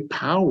a great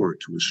power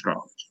to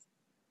astrology.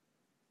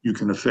 You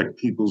can affect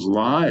people's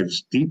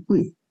lives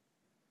deeply.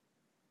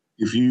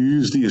 If you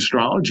use the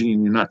astrology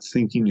and you're not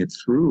thinking it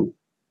through,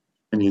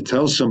 and you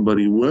tell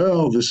somebody,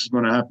 well, this is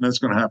going to happen, that's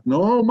going to happen.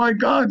 Oh, my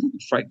God, you can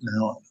frighten the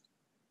hell out of them.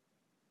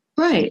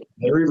 Right.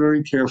 Very,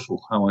 very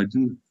careful how I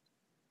do it.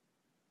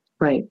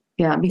 Right.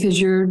 Yeah,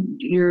 because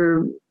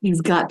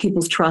you've got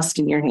people's trust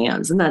in your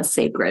hands, and that's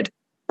sacred.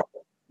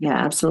 Yeah,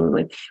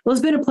 absolutely. Well,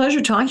 it's been a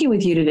pleasure talking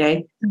with you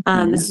today.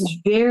 This is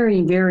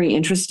very, very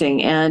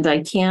interesting, and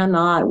I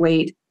cannot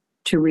wait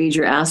to read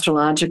your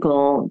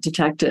astrological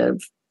detective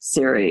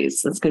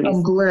series. That's going to be.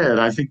 I'm glad.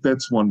 I think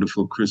that's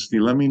wonderful, Christy.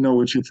 Let me know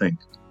what you think.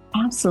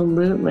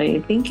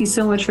 Absolutely. Thank you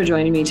so much for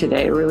joining me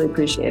today. I really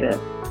appreciate it.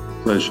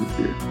 Pleasure,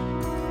 dear.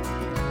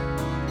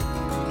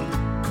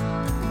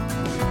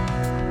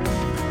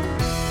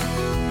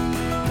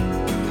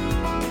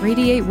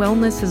 Radiate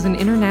Wellness is an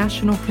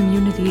international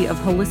community of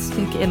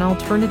holistic and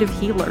alternative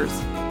healers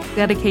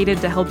dedicated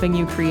to helping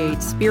you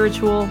create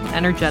spiritual,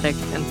 energetic,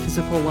 and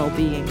physical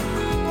well-being.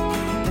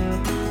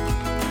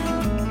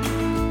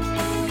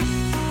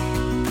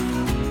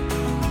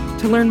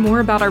 To learn more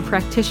about our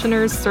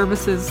practitioners,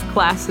 services,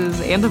 classes,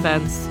 and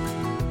events,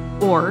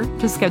 or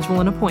to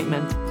schedule an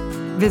appointment,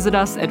 visit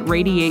us at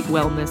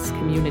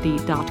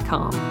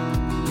radiatewellnesscommunity.com.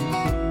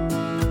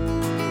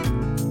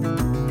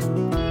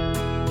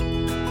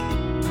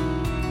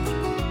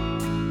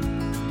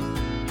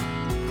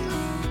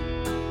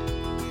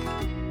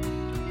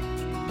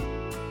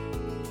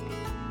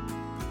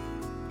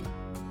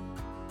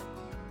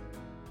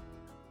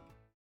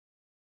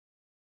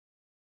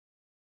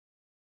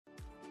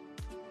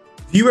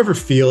 Do you ever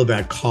feel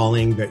that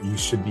calling that you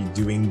should be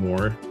doing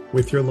more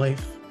with your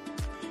life?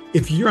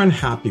 If you're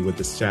unhappy with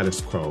the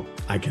status quo,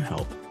 I can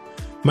help.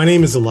 My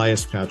name is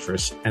Elias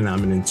Patras, and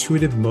I'm an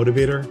intuitive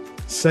motivator,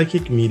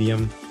 psychic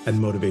medium, and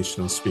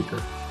motivational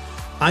speaker.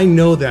 I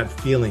know that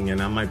feeling,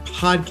 and on my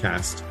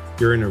podcast,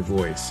 Your Inner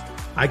Voice,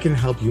 I can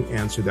help you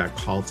answer that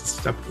call to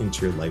step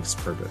into your life's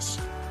purpose.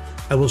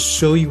 I will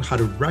show you how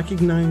to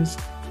recognize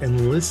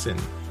and listen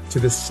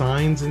to the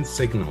signs and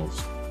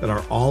signals that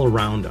are all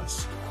around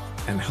us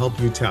and help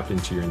you tap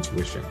into your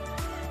intuition.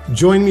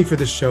 Join me for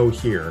the show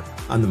here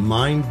on the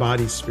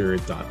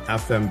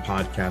mindbodyspirit.fm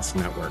podcast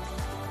network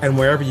and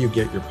wherever you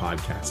get your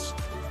podcasts.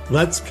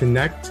 Let's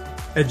connect,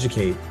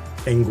 educate,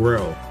 and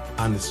grow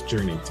on this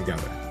journey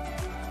together.